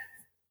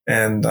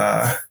 and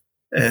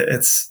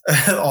it's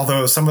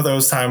although some of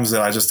those times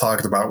that I just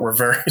talked about were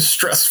very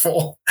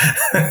stressful.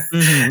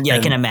 Mm-hmm. Yeah, I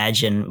can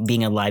imagine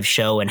being a live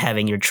show and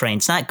having your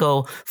trains not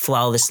go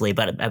flawlessly,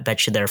 but I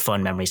bet you they're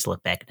fun memories to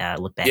look back. Yeah,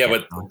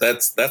 but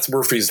that's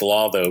Murphy's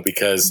Law, though,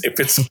 because if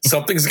it's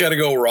something's got to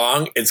go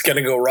wrong, it's going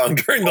to go wrong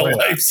during the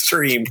live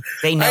stream.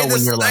 They know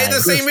when you're live. I had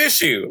the same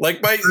issue. Like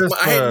I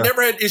had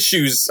never had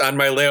issues on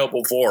my layout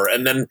before,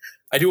 and then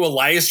I do a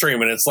live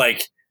stream, and it's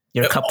like.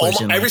 Your couplers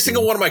every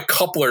single one of my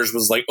couplers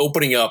was like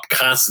opening up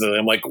constantly.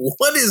 I'm like,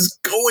 what is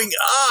going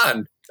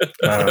on?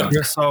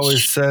 Chris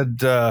always said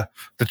the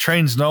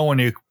trains know when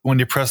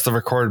you press the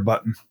record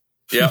button.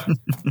 Yeah.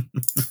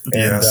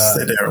 Yes,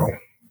 they do.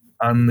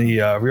 On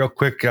the real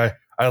quick, I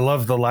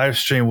love the live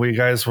stream where you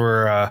guys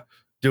were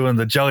doing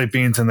the jelly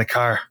beans in the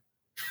car.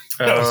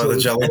 The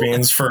jelly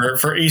beans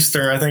for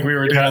Easter. I think we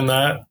were doing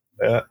that.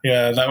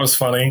 Yeah, that was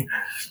funny.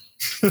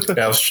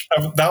 Yeah,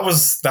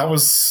 that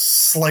was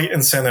slight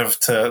incentive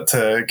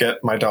to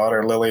get my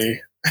daughter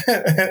Lily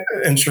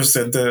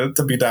interested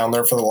to be down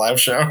there for the live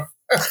show.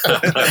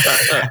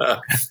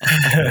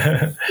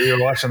 You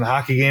were watching the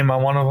hockey game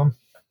on one of them?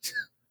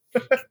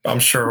 I'm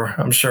sure.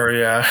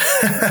 Yeah.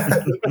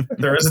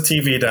 There is a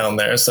TV down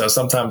there, so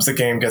sometimes the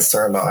game gets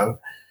turned on.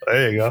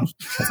 There you go.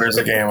 There's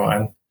a game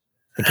on.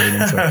 The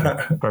game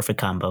is perfect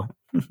combo.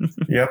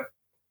 Yep,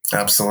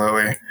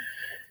 absolutely.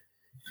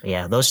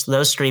 Yeah,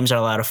 those streams are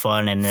a lot of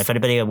fun, and if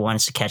anybody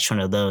wants to catch one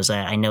of those,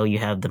 I know you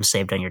have them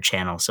saved on your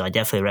channel, so I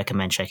definitely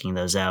recommend checking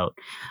those out.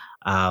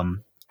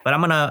 But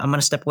I'm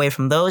gonna step away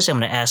from those. I'm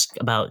gonna ask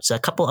about a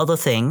couple other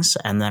things,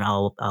 and then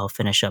I'll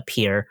finish up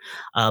here.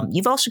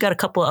 You've also got a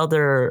couple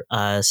other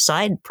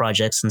side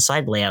projects and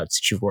side layouts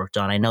that you've worked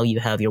on. I know you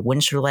have your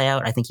winter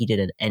layout. I think you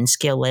did an N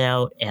scale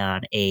layout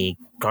and a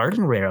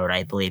garden layout,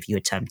 I believe you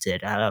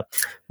attempted.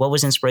 What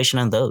was inspiration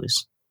on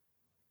those?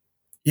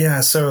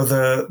 Yeah, so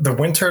the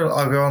winter,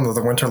 I'll go on to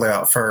the winter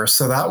layout first.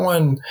 So that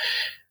one,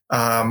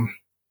 I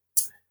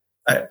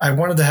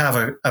wanted to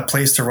have a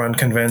place to run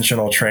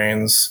conventional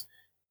trains,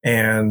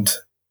 and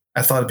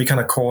I thought it'd be kind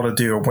of cool to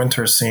do a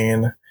winter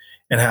scene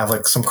and have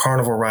like some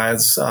carnival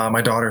rides.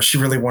 My daughter, she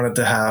really wanted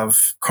to have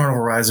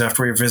carnival rides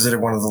after we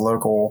visited one of the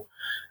local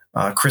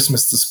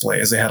Christmas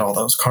displays. They had all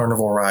those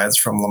carnival rides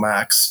from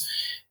Lamax,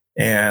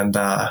 and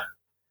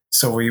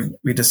so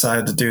we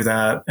decided to do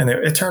that, and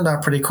it turned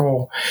out pretty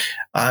cool.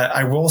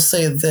 I will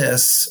say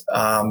this,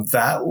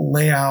 that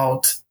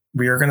layout,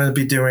 we are going to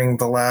be doing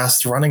the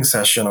last running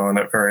session on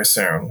it very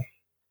soon.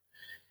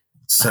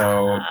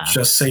 So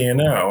just so you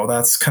know,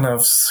 that's kind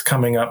of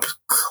coming up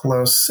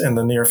close in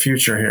the near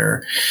future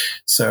here.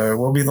 So it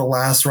will be the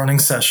last running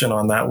session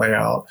on that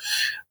layout.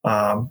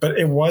 But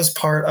it was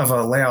part of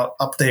a layout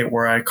update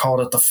where I called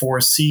it the 4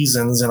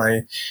 seasons, and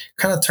I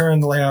kind of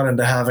turned the layout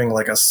into having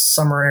like a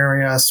summer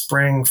area,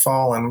 spring,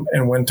 fall,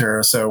 and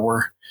winter. So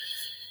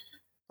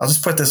I'll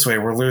just put it this way,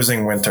 we're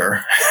losing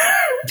winter.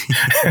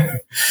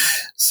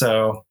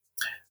 So,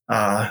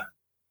 and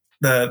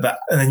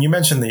then you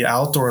mentioned the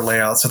outdoor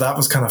layout. So that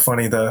was kind of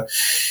funny.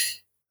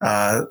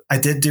 I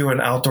did do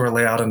an outdoor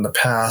layout in the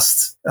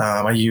past.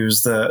 I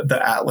used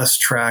the Atlas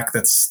track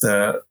that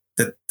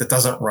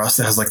doesn't rust.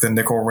 It has like the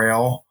nickel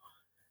rail,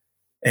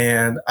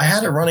 and I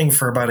had it running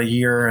for about a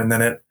year, and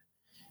then it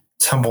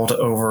tumbled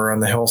over on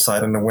the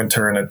hillside in the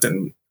winter, and it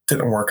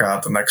didn't work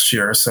out the next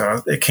year.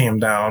 So it came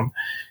down,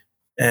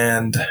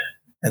 and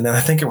then I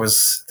think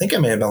it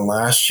may have been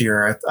last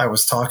year. I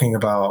was talking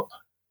about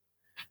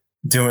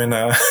doing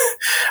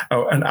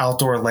an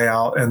outdoor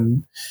layout,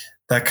 and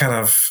that kind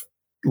of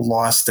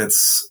lost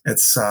its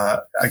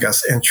I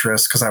guess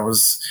interest because I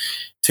was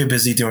too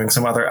busy doing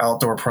some other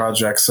outdoor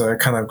projects, so it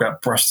kind of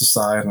got brushed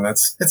aside. And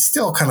it's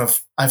still kind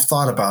of, I've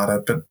thought about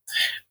it, but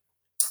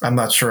I'm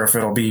not sure if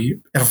it'll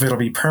be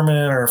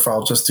permanent or if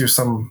I'll just do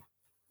some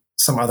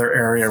other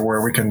area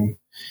where we can,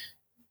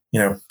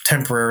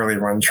 temporarily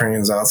run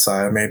trains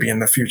outside maybe in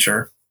the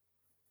future.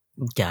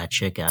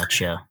 Gotcha.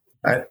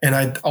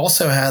 I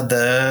also had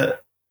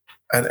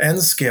an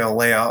N scale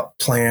layout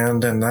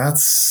planned, and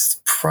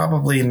that's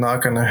probably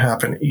not going to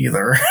happen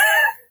either.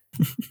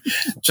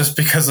 Just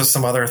because of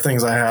some other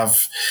things I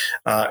have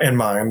in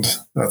mind.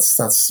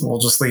 We'll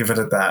just leave it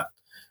at that.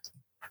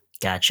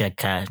 Gotcha.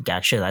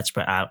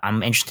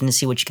 I'm interested to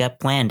see what you got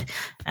planned.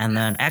 And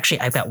then actually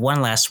I've got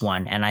one last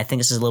one, and I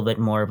think this is a little bit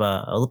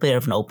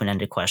of an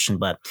open-ended question,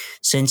 but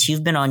since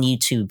you've been on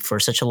YouTube for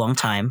such a long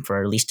time,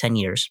 for at least 10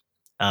 years,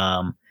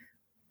 I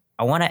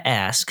want to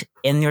ask,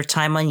 in your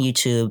time on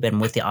YouTube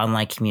and with the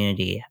online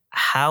community,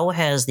 how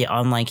has the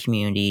online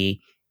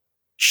community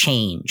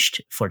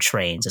changed for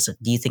trains?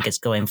 Do you think it's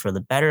going for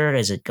the better?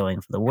 Is it going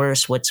for the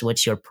worse?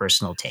 What's your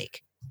personal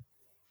take?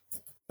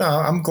 No,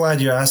 I'm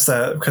glad you asked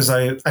that, because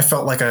I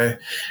felt like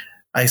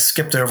I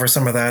skipped over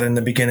some of that in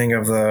the beginning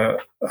of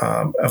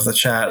the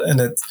chat. And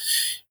it,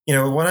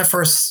 when I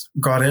first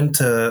got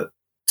into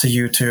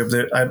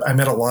YouTube, I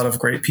met a lot of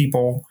great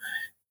people,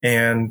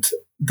 and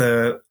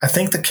I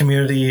think the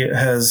community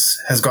has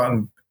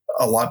gotten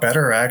a lot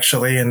better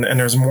actually, and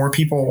there's more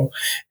people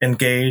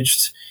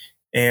engaged,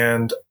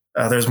 and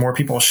there's more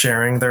people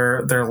sharing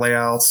their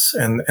layouts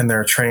and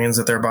their trains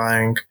that they're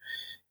buying.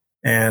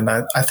 And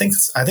I think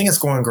it's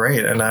going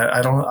great, and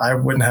I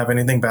wouldn't have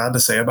anything bad to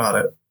say about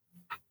it.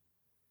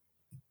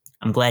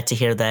 I'm glad to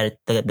hear that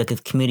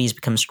the community's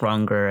become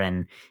stronger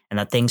and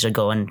that things are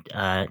going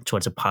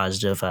towards a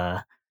positive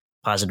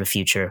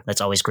future.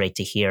 That's always great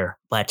to hear.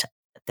 But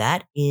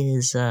that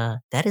is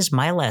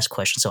my last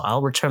question. So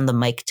I'll return the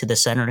mic to the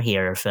center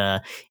here. If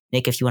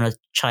Nick, if you want to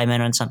chime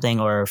in on something,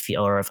 or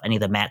if any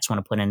of the Matts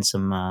want to put in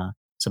some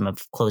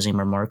of closing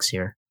remarks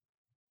here.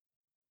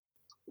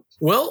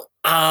 Well,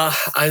 the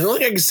only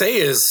thing I can say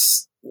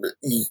is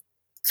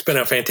it's been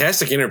a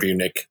fantastic interview,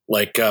 Nick.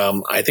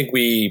 I think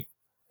we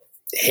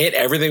hit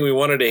everything we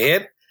wanted to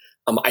hit.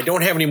 I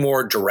don't have any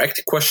more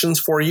direct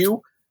questions for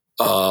you,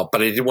 But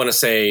I did want to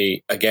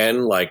say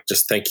again, like,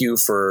 just thank you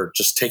for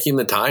just taking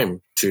the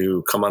time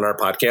to come on our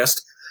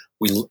podcast.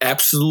 We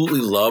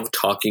absolutely love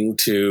talking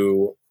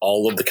to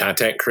all of the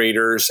content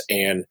creators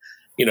and,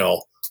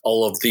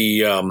 all of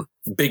the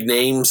big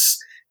names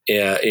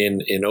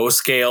in O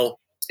scale.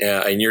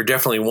 And you're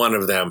definitely one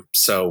of them.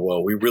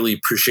 So we really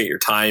appreciate your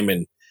time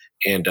and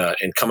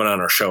coming on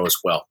our show as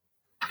well.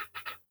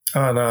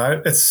 Oh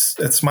no,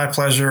 it's my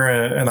pleasure,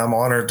 and I'm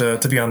honored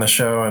to be on the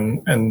show,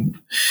 and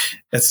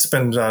it's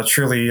been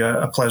truly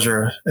a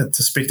pleasure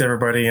to speak to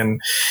everybody and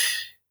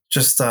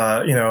just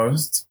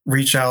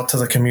reach out to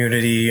the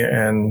community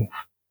and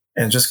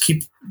just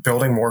keep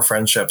building more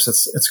friendships.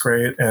 It's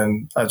great,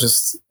 and I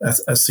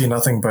see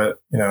nothing but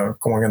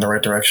going in the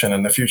right direction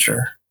in the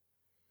future.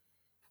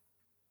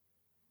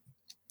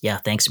 Yeah,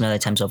 thanks a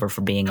million times over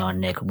for being on,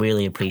 Nick.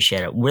 Really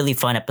appreciate it. Really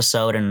fun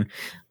episode, and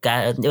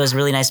it was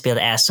really nice to be able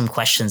to ask some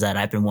questions that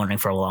I've been wondering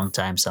for a long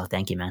time. So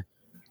thank you, man.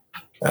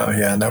 Oh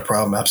yeah, no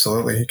problem.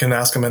 Absolutely, you can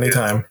ask them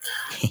anytime.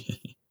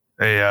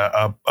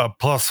 A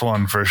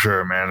 +1 for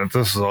sure, man.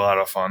 This was a lot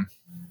of fun.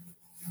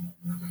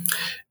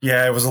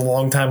 Yeah, it was a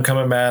long time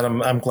coming, Matt.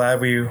 I'm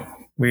glad we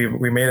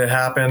made it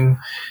happen.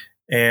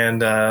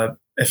 And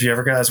if you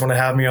ever guys want to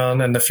have me on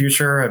in the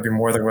future, I'd be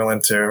more than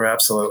willing to.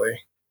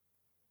 Absolutely.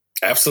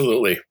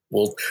 Absolutely.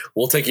 We'll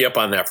take you up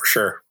on that for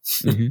sure.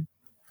 Mm-hmm.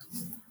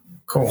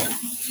 Cool.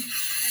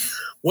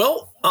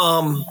 Well,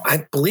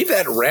 I believe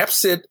that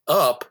wraps it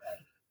up.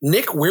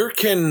 Nick, where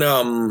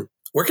can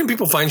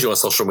people find you on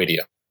social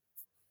media?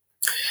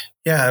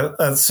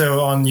 Yeah.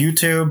 So on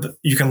YouTube,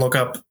 you can look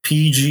up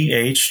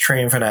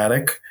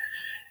PghTrainFanatic.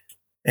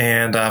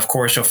 And of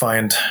course, you'll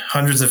find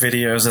hundreds of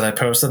videos that I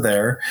posted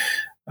there.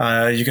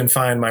 You can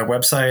find my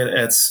website.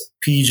 It's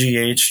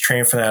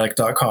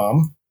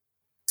PghTrainFanatic.com.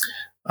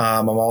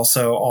 I'm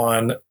also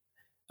on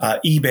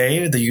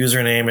eBay. The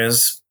username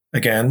is,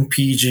 again,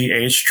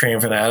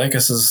 PghTrainFanatic.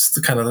 This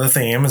is kind of the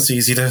theme. It's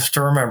easy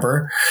to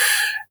remember.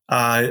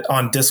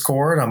 On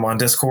Discord, I'm on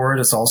Discord.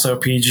 It's also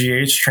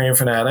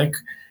PghTrainFanatic.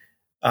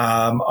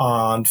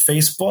 On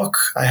Facebook,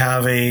 I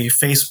have a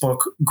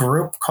Facebook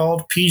group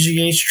called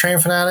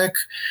PghTrainFanatic.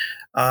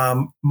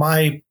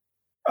 My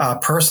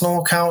personal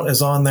account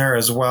is on there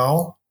as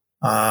well.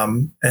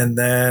 And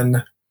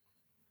then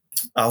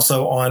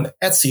also on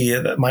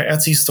Etsy, my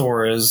Etsy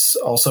store is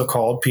also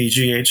called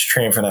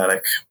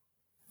PghTrainFanatic.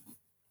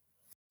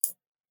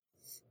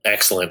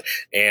 Excellent.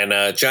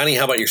 And Johnny,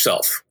 how about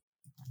yourself?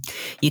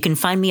 You can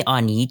find me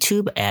on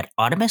YouTube at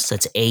Audamus.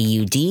 That's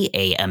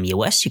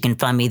AUDAMUS. You can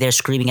find me there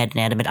screaming at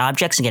inanimate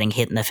objects and getting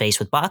hit in the face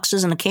with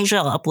boxes. And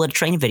occasionally I'll upload a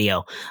train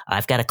video.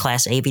 I've got a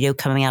Class A video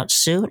coming out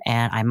soon,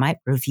 and I might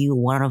review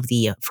one of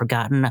the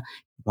forgotten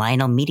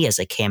Lionel Medias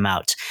that came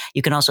out.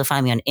 You can also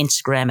find me on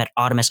Instagram at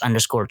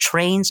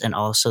Audamus_trains, and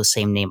also the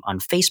same name on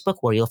Facebook,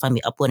 where you'll find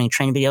me uploading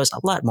train videos a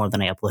lot more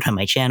than I upload on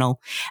my channel.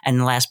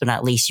 And last but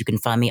not least, you can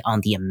find me on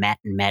the Matt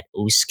and Matt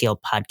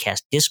O-Scale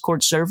podcast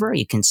Discord server.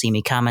 You can see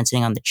me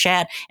commenting on the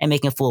chat and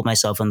making a fool of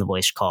myself on the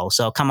voice call.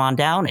 So come on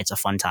down. It's a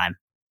fun time.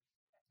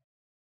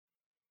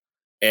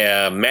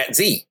 Matt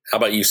Z, how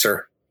about you,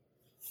 sir?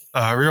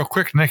 Real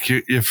quick, Nick,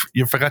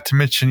 you forgot to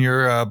mention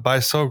your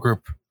buy-sell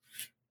group.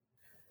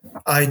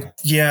 I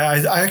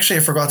actually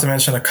forgot to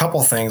mention a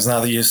couple things now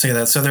that you say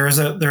that. So there's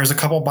a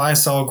couple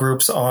buy-sell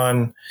groups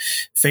on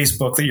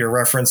Facebook that you're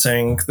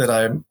referencing that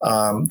I'm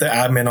the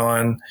admin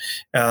on.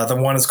 The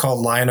one is called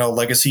Lionel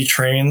Legacy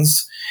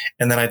Trains,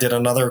 and then I did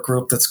another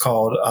group that's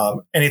called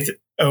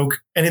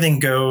Anything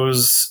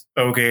Goes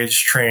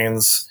O-Gauge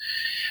Trains.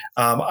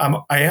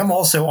 I am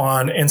also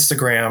on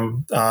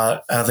Instagram.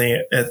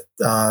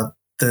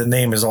 The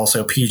name is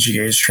also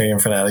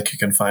PghTrainFanatic. You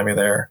can find me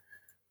there.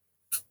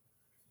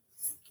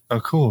 Oh,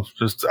 cool.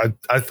 Just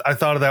I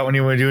thought of that when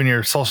you were doing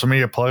your social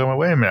media plug. I went,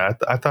 wait a minute.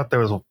 I thought I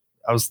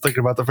was thinking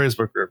about the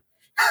Facebook group.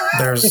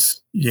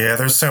 There's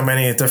so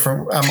many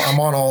different. I'm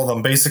on all of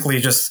them. Basically,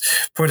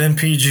 just put in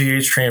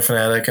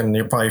PghTrainFanatic and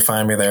you'll probably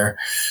find me there.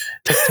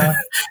 TikTok.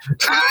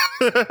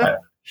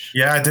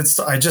 Yeah, I did.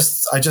 I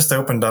just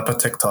opened up a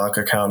TikTok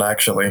account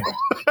actually. And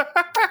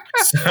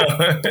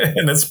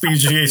it's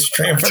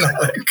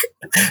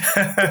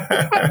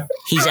PghTrainFanatic.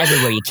 He's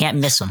everywhere. You can't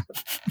miss him.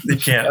 You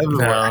can't.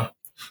 No.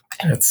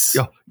 It's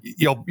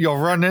you'll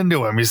run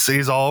into him.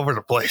 He's all over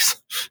the place.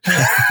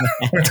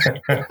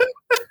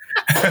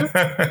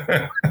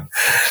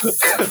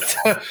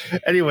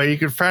 Anyway, you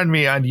can find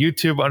me on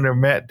YouTube under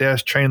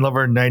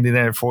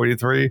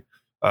Matt-TrainLover9943.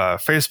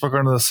 Facebook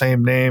under the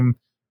same name.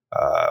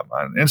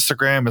 On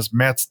Instagram is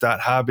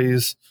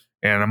Matts.hobbies.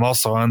 And I'm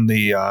also on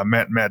the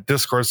Matt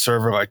Discord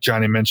server, like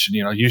Johnny mentioned,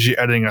 usually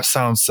editing a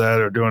sound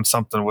set or doing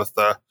something with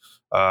the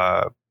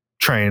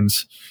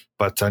trains.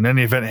 But in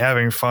any event,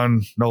 having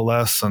fun, no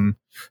less, and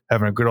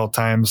having a good old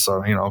time.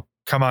 So,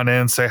 come on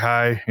in, say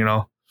hi,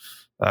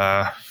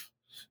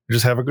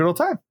 just have a good old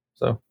time.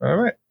 So, all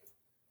right.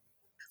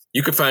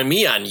 You can find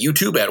me on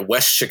YouTube at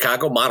West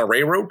Chicago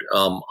Monterey Road.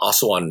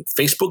 Also on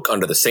Facebook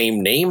under the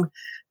same name.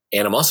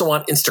 And I'm also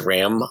on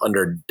Instagram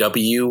under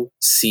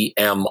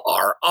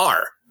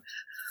WCMRR.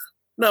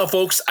 Now,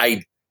 folks,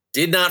 I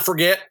did not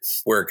forget,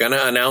 we're going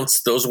to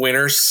announce those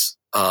winners.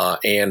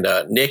 And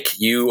Nick,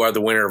 you are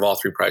the winner of all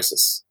 3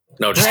 prizes.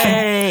 No, just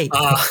kidding.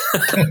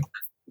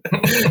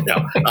 No,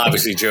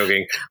 obviously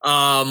joking.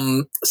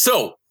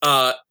 So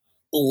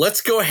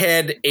let's go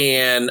ahead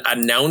and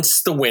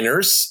announce the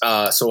winners.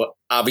 So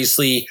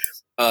obviously,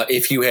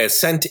 if you had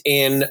sent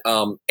in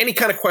any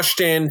kind of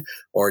question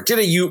or did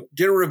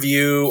a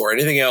review or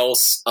anything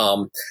else,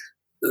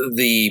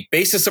 the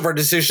basis of our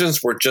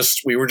decisions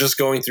we were just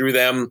going through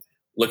them,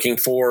 looking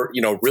for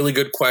really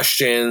good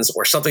questions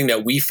or something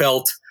that we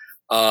felt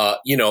at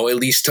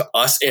least to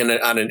us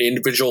on an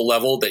individual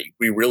level that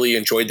we really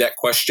enjoyed that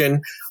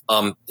question.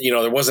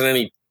 There wasn't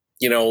any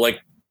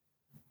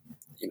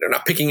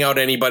not picking out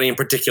anybody in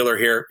particular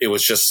here. It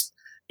was just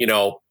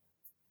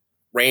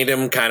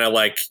random kind of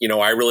I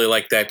really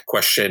like that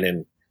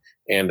question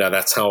and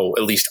that's how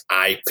at least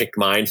I picked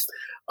mine.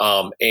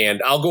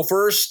 And I'll go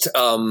first.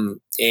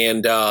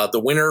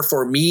 The winner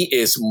for me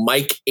is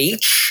Mike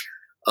H.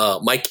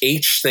 Mike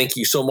H, thank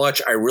you so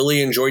much. I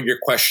really enjoyed your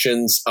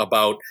questions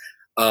about,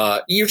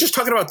 you're just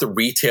talking about the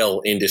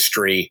retail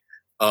industry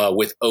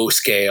with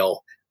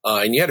O-Scale.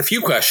 And you had a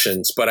few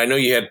questions, but I know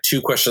you had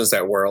 2 questions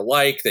that were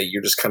alike, that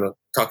you're just kind of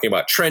talking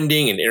about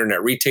trending and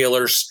internet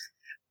retailers.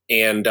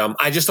 And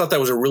I just thought that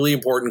was a really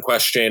important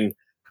question,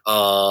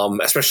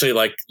 especially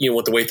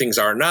with the way things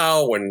are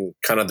now and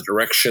kind of the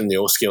direction the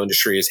O-Scale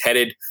industry is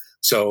headed.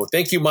 So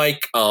thank you,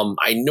 Mike.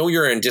 I know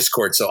you're in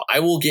Discord, so I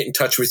will get in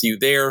touch with you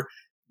there,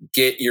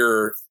 get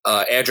your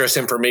address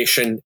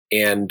information,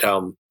 and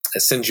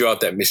send you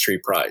out that mystery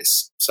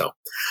prize. So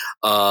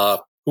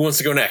who wants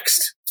to go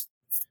next?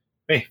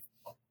 Me.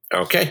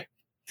 Okay.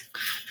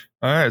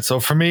 All right. So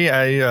for me,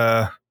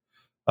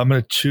 I'm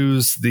going to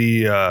choose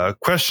the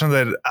question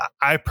that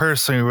I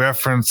personally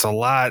reference a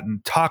lot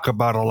and talk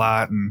about a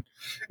lot, and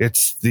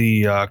it's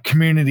the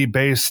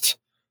community-based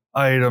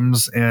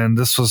items. And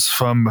this was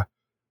from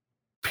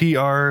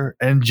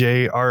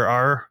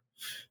PRNJRR,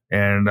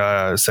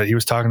 and said he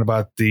was talking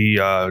about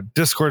the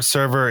Discord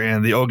server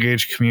and the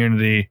O-Gauge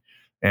community.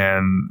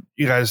 And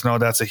you guys know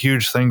that's a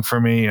huge thing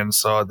for me. And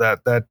so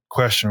that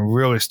question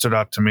really stood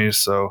out to me.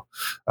 So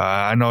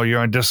I know you're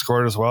on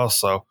Discord as well.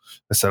 So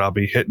I said, I'll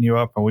be hitting you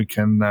up and we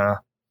can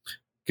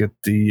get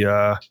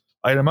the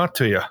item out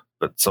to you.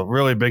 But so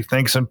really big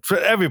thanks. And for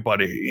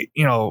everybody,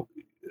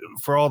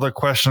 for all the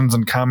questions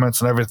and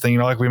comments and everything,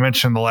 like we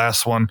mentioned in the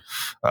last one,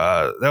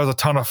 that was a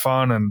ton of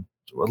fun and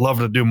would love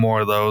to do more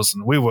of those.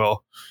 And we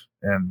will.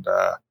 And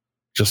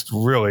just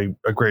really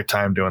a great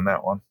time doing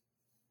that one.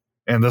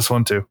 And this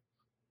one too.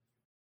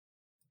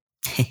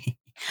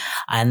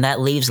 And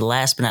that leaves,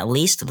 last but not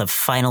least, the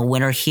final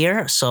winner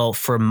here. So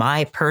for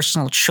my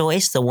personal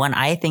choice, the one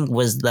I think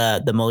was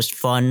the most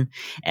fun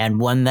and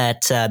one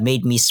that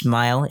made me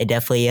smile, it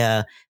definitely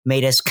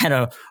made us kind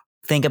of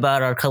think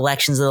about our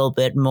collections a little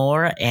bit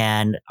more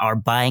and our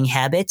buying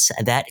habits.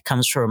 That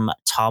comes from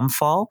Tom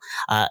Fall.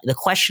 The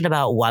question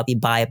about why we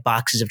buy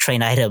boxes of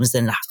train items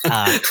and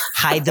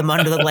hide them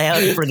under the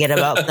layout and forget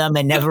about them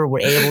and never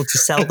were able to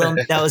sell them.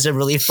 That was a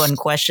really fun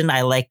question.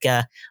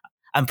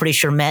 I'm pretty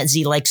sure Matt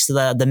Z likes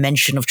the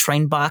mention of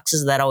train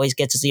boxes. That always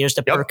gets his ears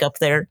to perk up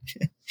there.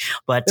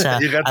 But I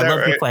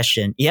love your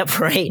question. Yep,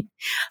 right.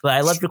 But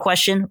I love your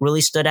question.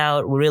 Really stood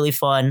out. Really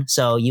fun.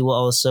 So you will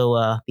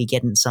also be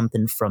getting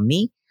something from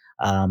me.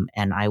 And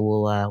we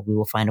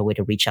will find a way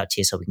to reach out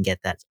to you so we can get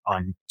that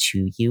on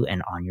to you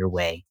and on your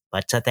way.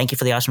 But thank you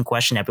for the awesome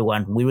question,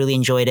 everyone. We really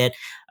enjoyed it.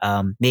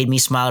 Made me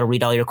smile to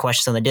read all your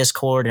questions on the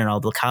Discord and all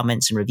the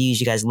comments and reviews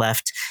you guys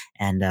left.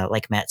 And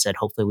like Matt said,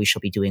 hopefully we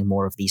shall be doing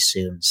more of these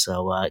soon.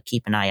 So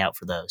keep an eye out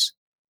for those.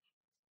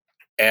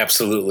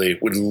 Absolutely.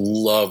 Would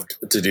love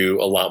to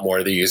do a lot more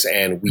of these,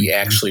 and we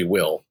actually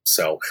will.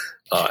 So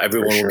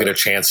everyone will get a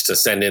chance to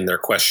send in their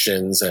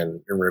questions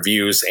and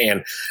reviews.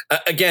 And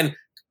again,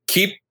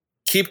 keep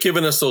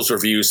giving us those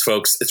reviews,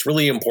 folks. It's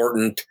really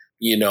important.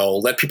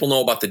 Let people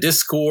know about the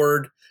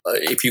Discord.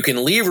 If you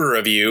can leave a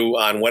review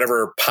on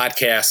whatever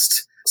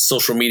podcast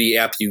social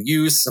media app you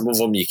use, some of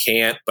them you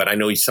can't, but I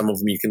know some of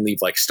them you can leave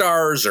like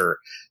stars or,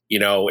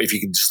 if you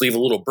can just leave a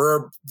little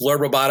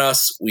blurb about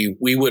us, we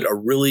would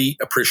really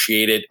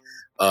appreciate it.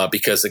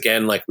 Because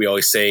again, like we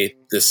always say,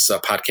 this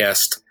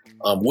podcast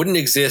wouldn't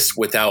exist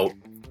without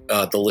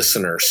the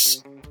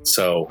listeners.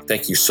 So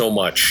thank you so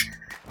much.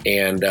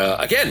 And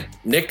again,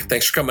 Nick,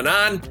 thanks for coming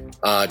on.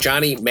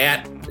 Johnny,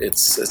 Matt,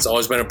 it's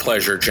always been a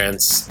pleasure,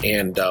 gents.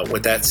 And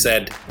with that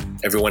said,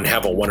 everyone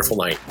have a wonderful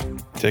night.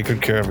 Take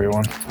good care,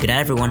 everyone. Good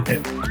night, everyone.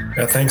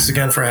 Yeah, thanks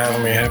again for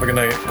having me. Have a good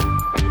night.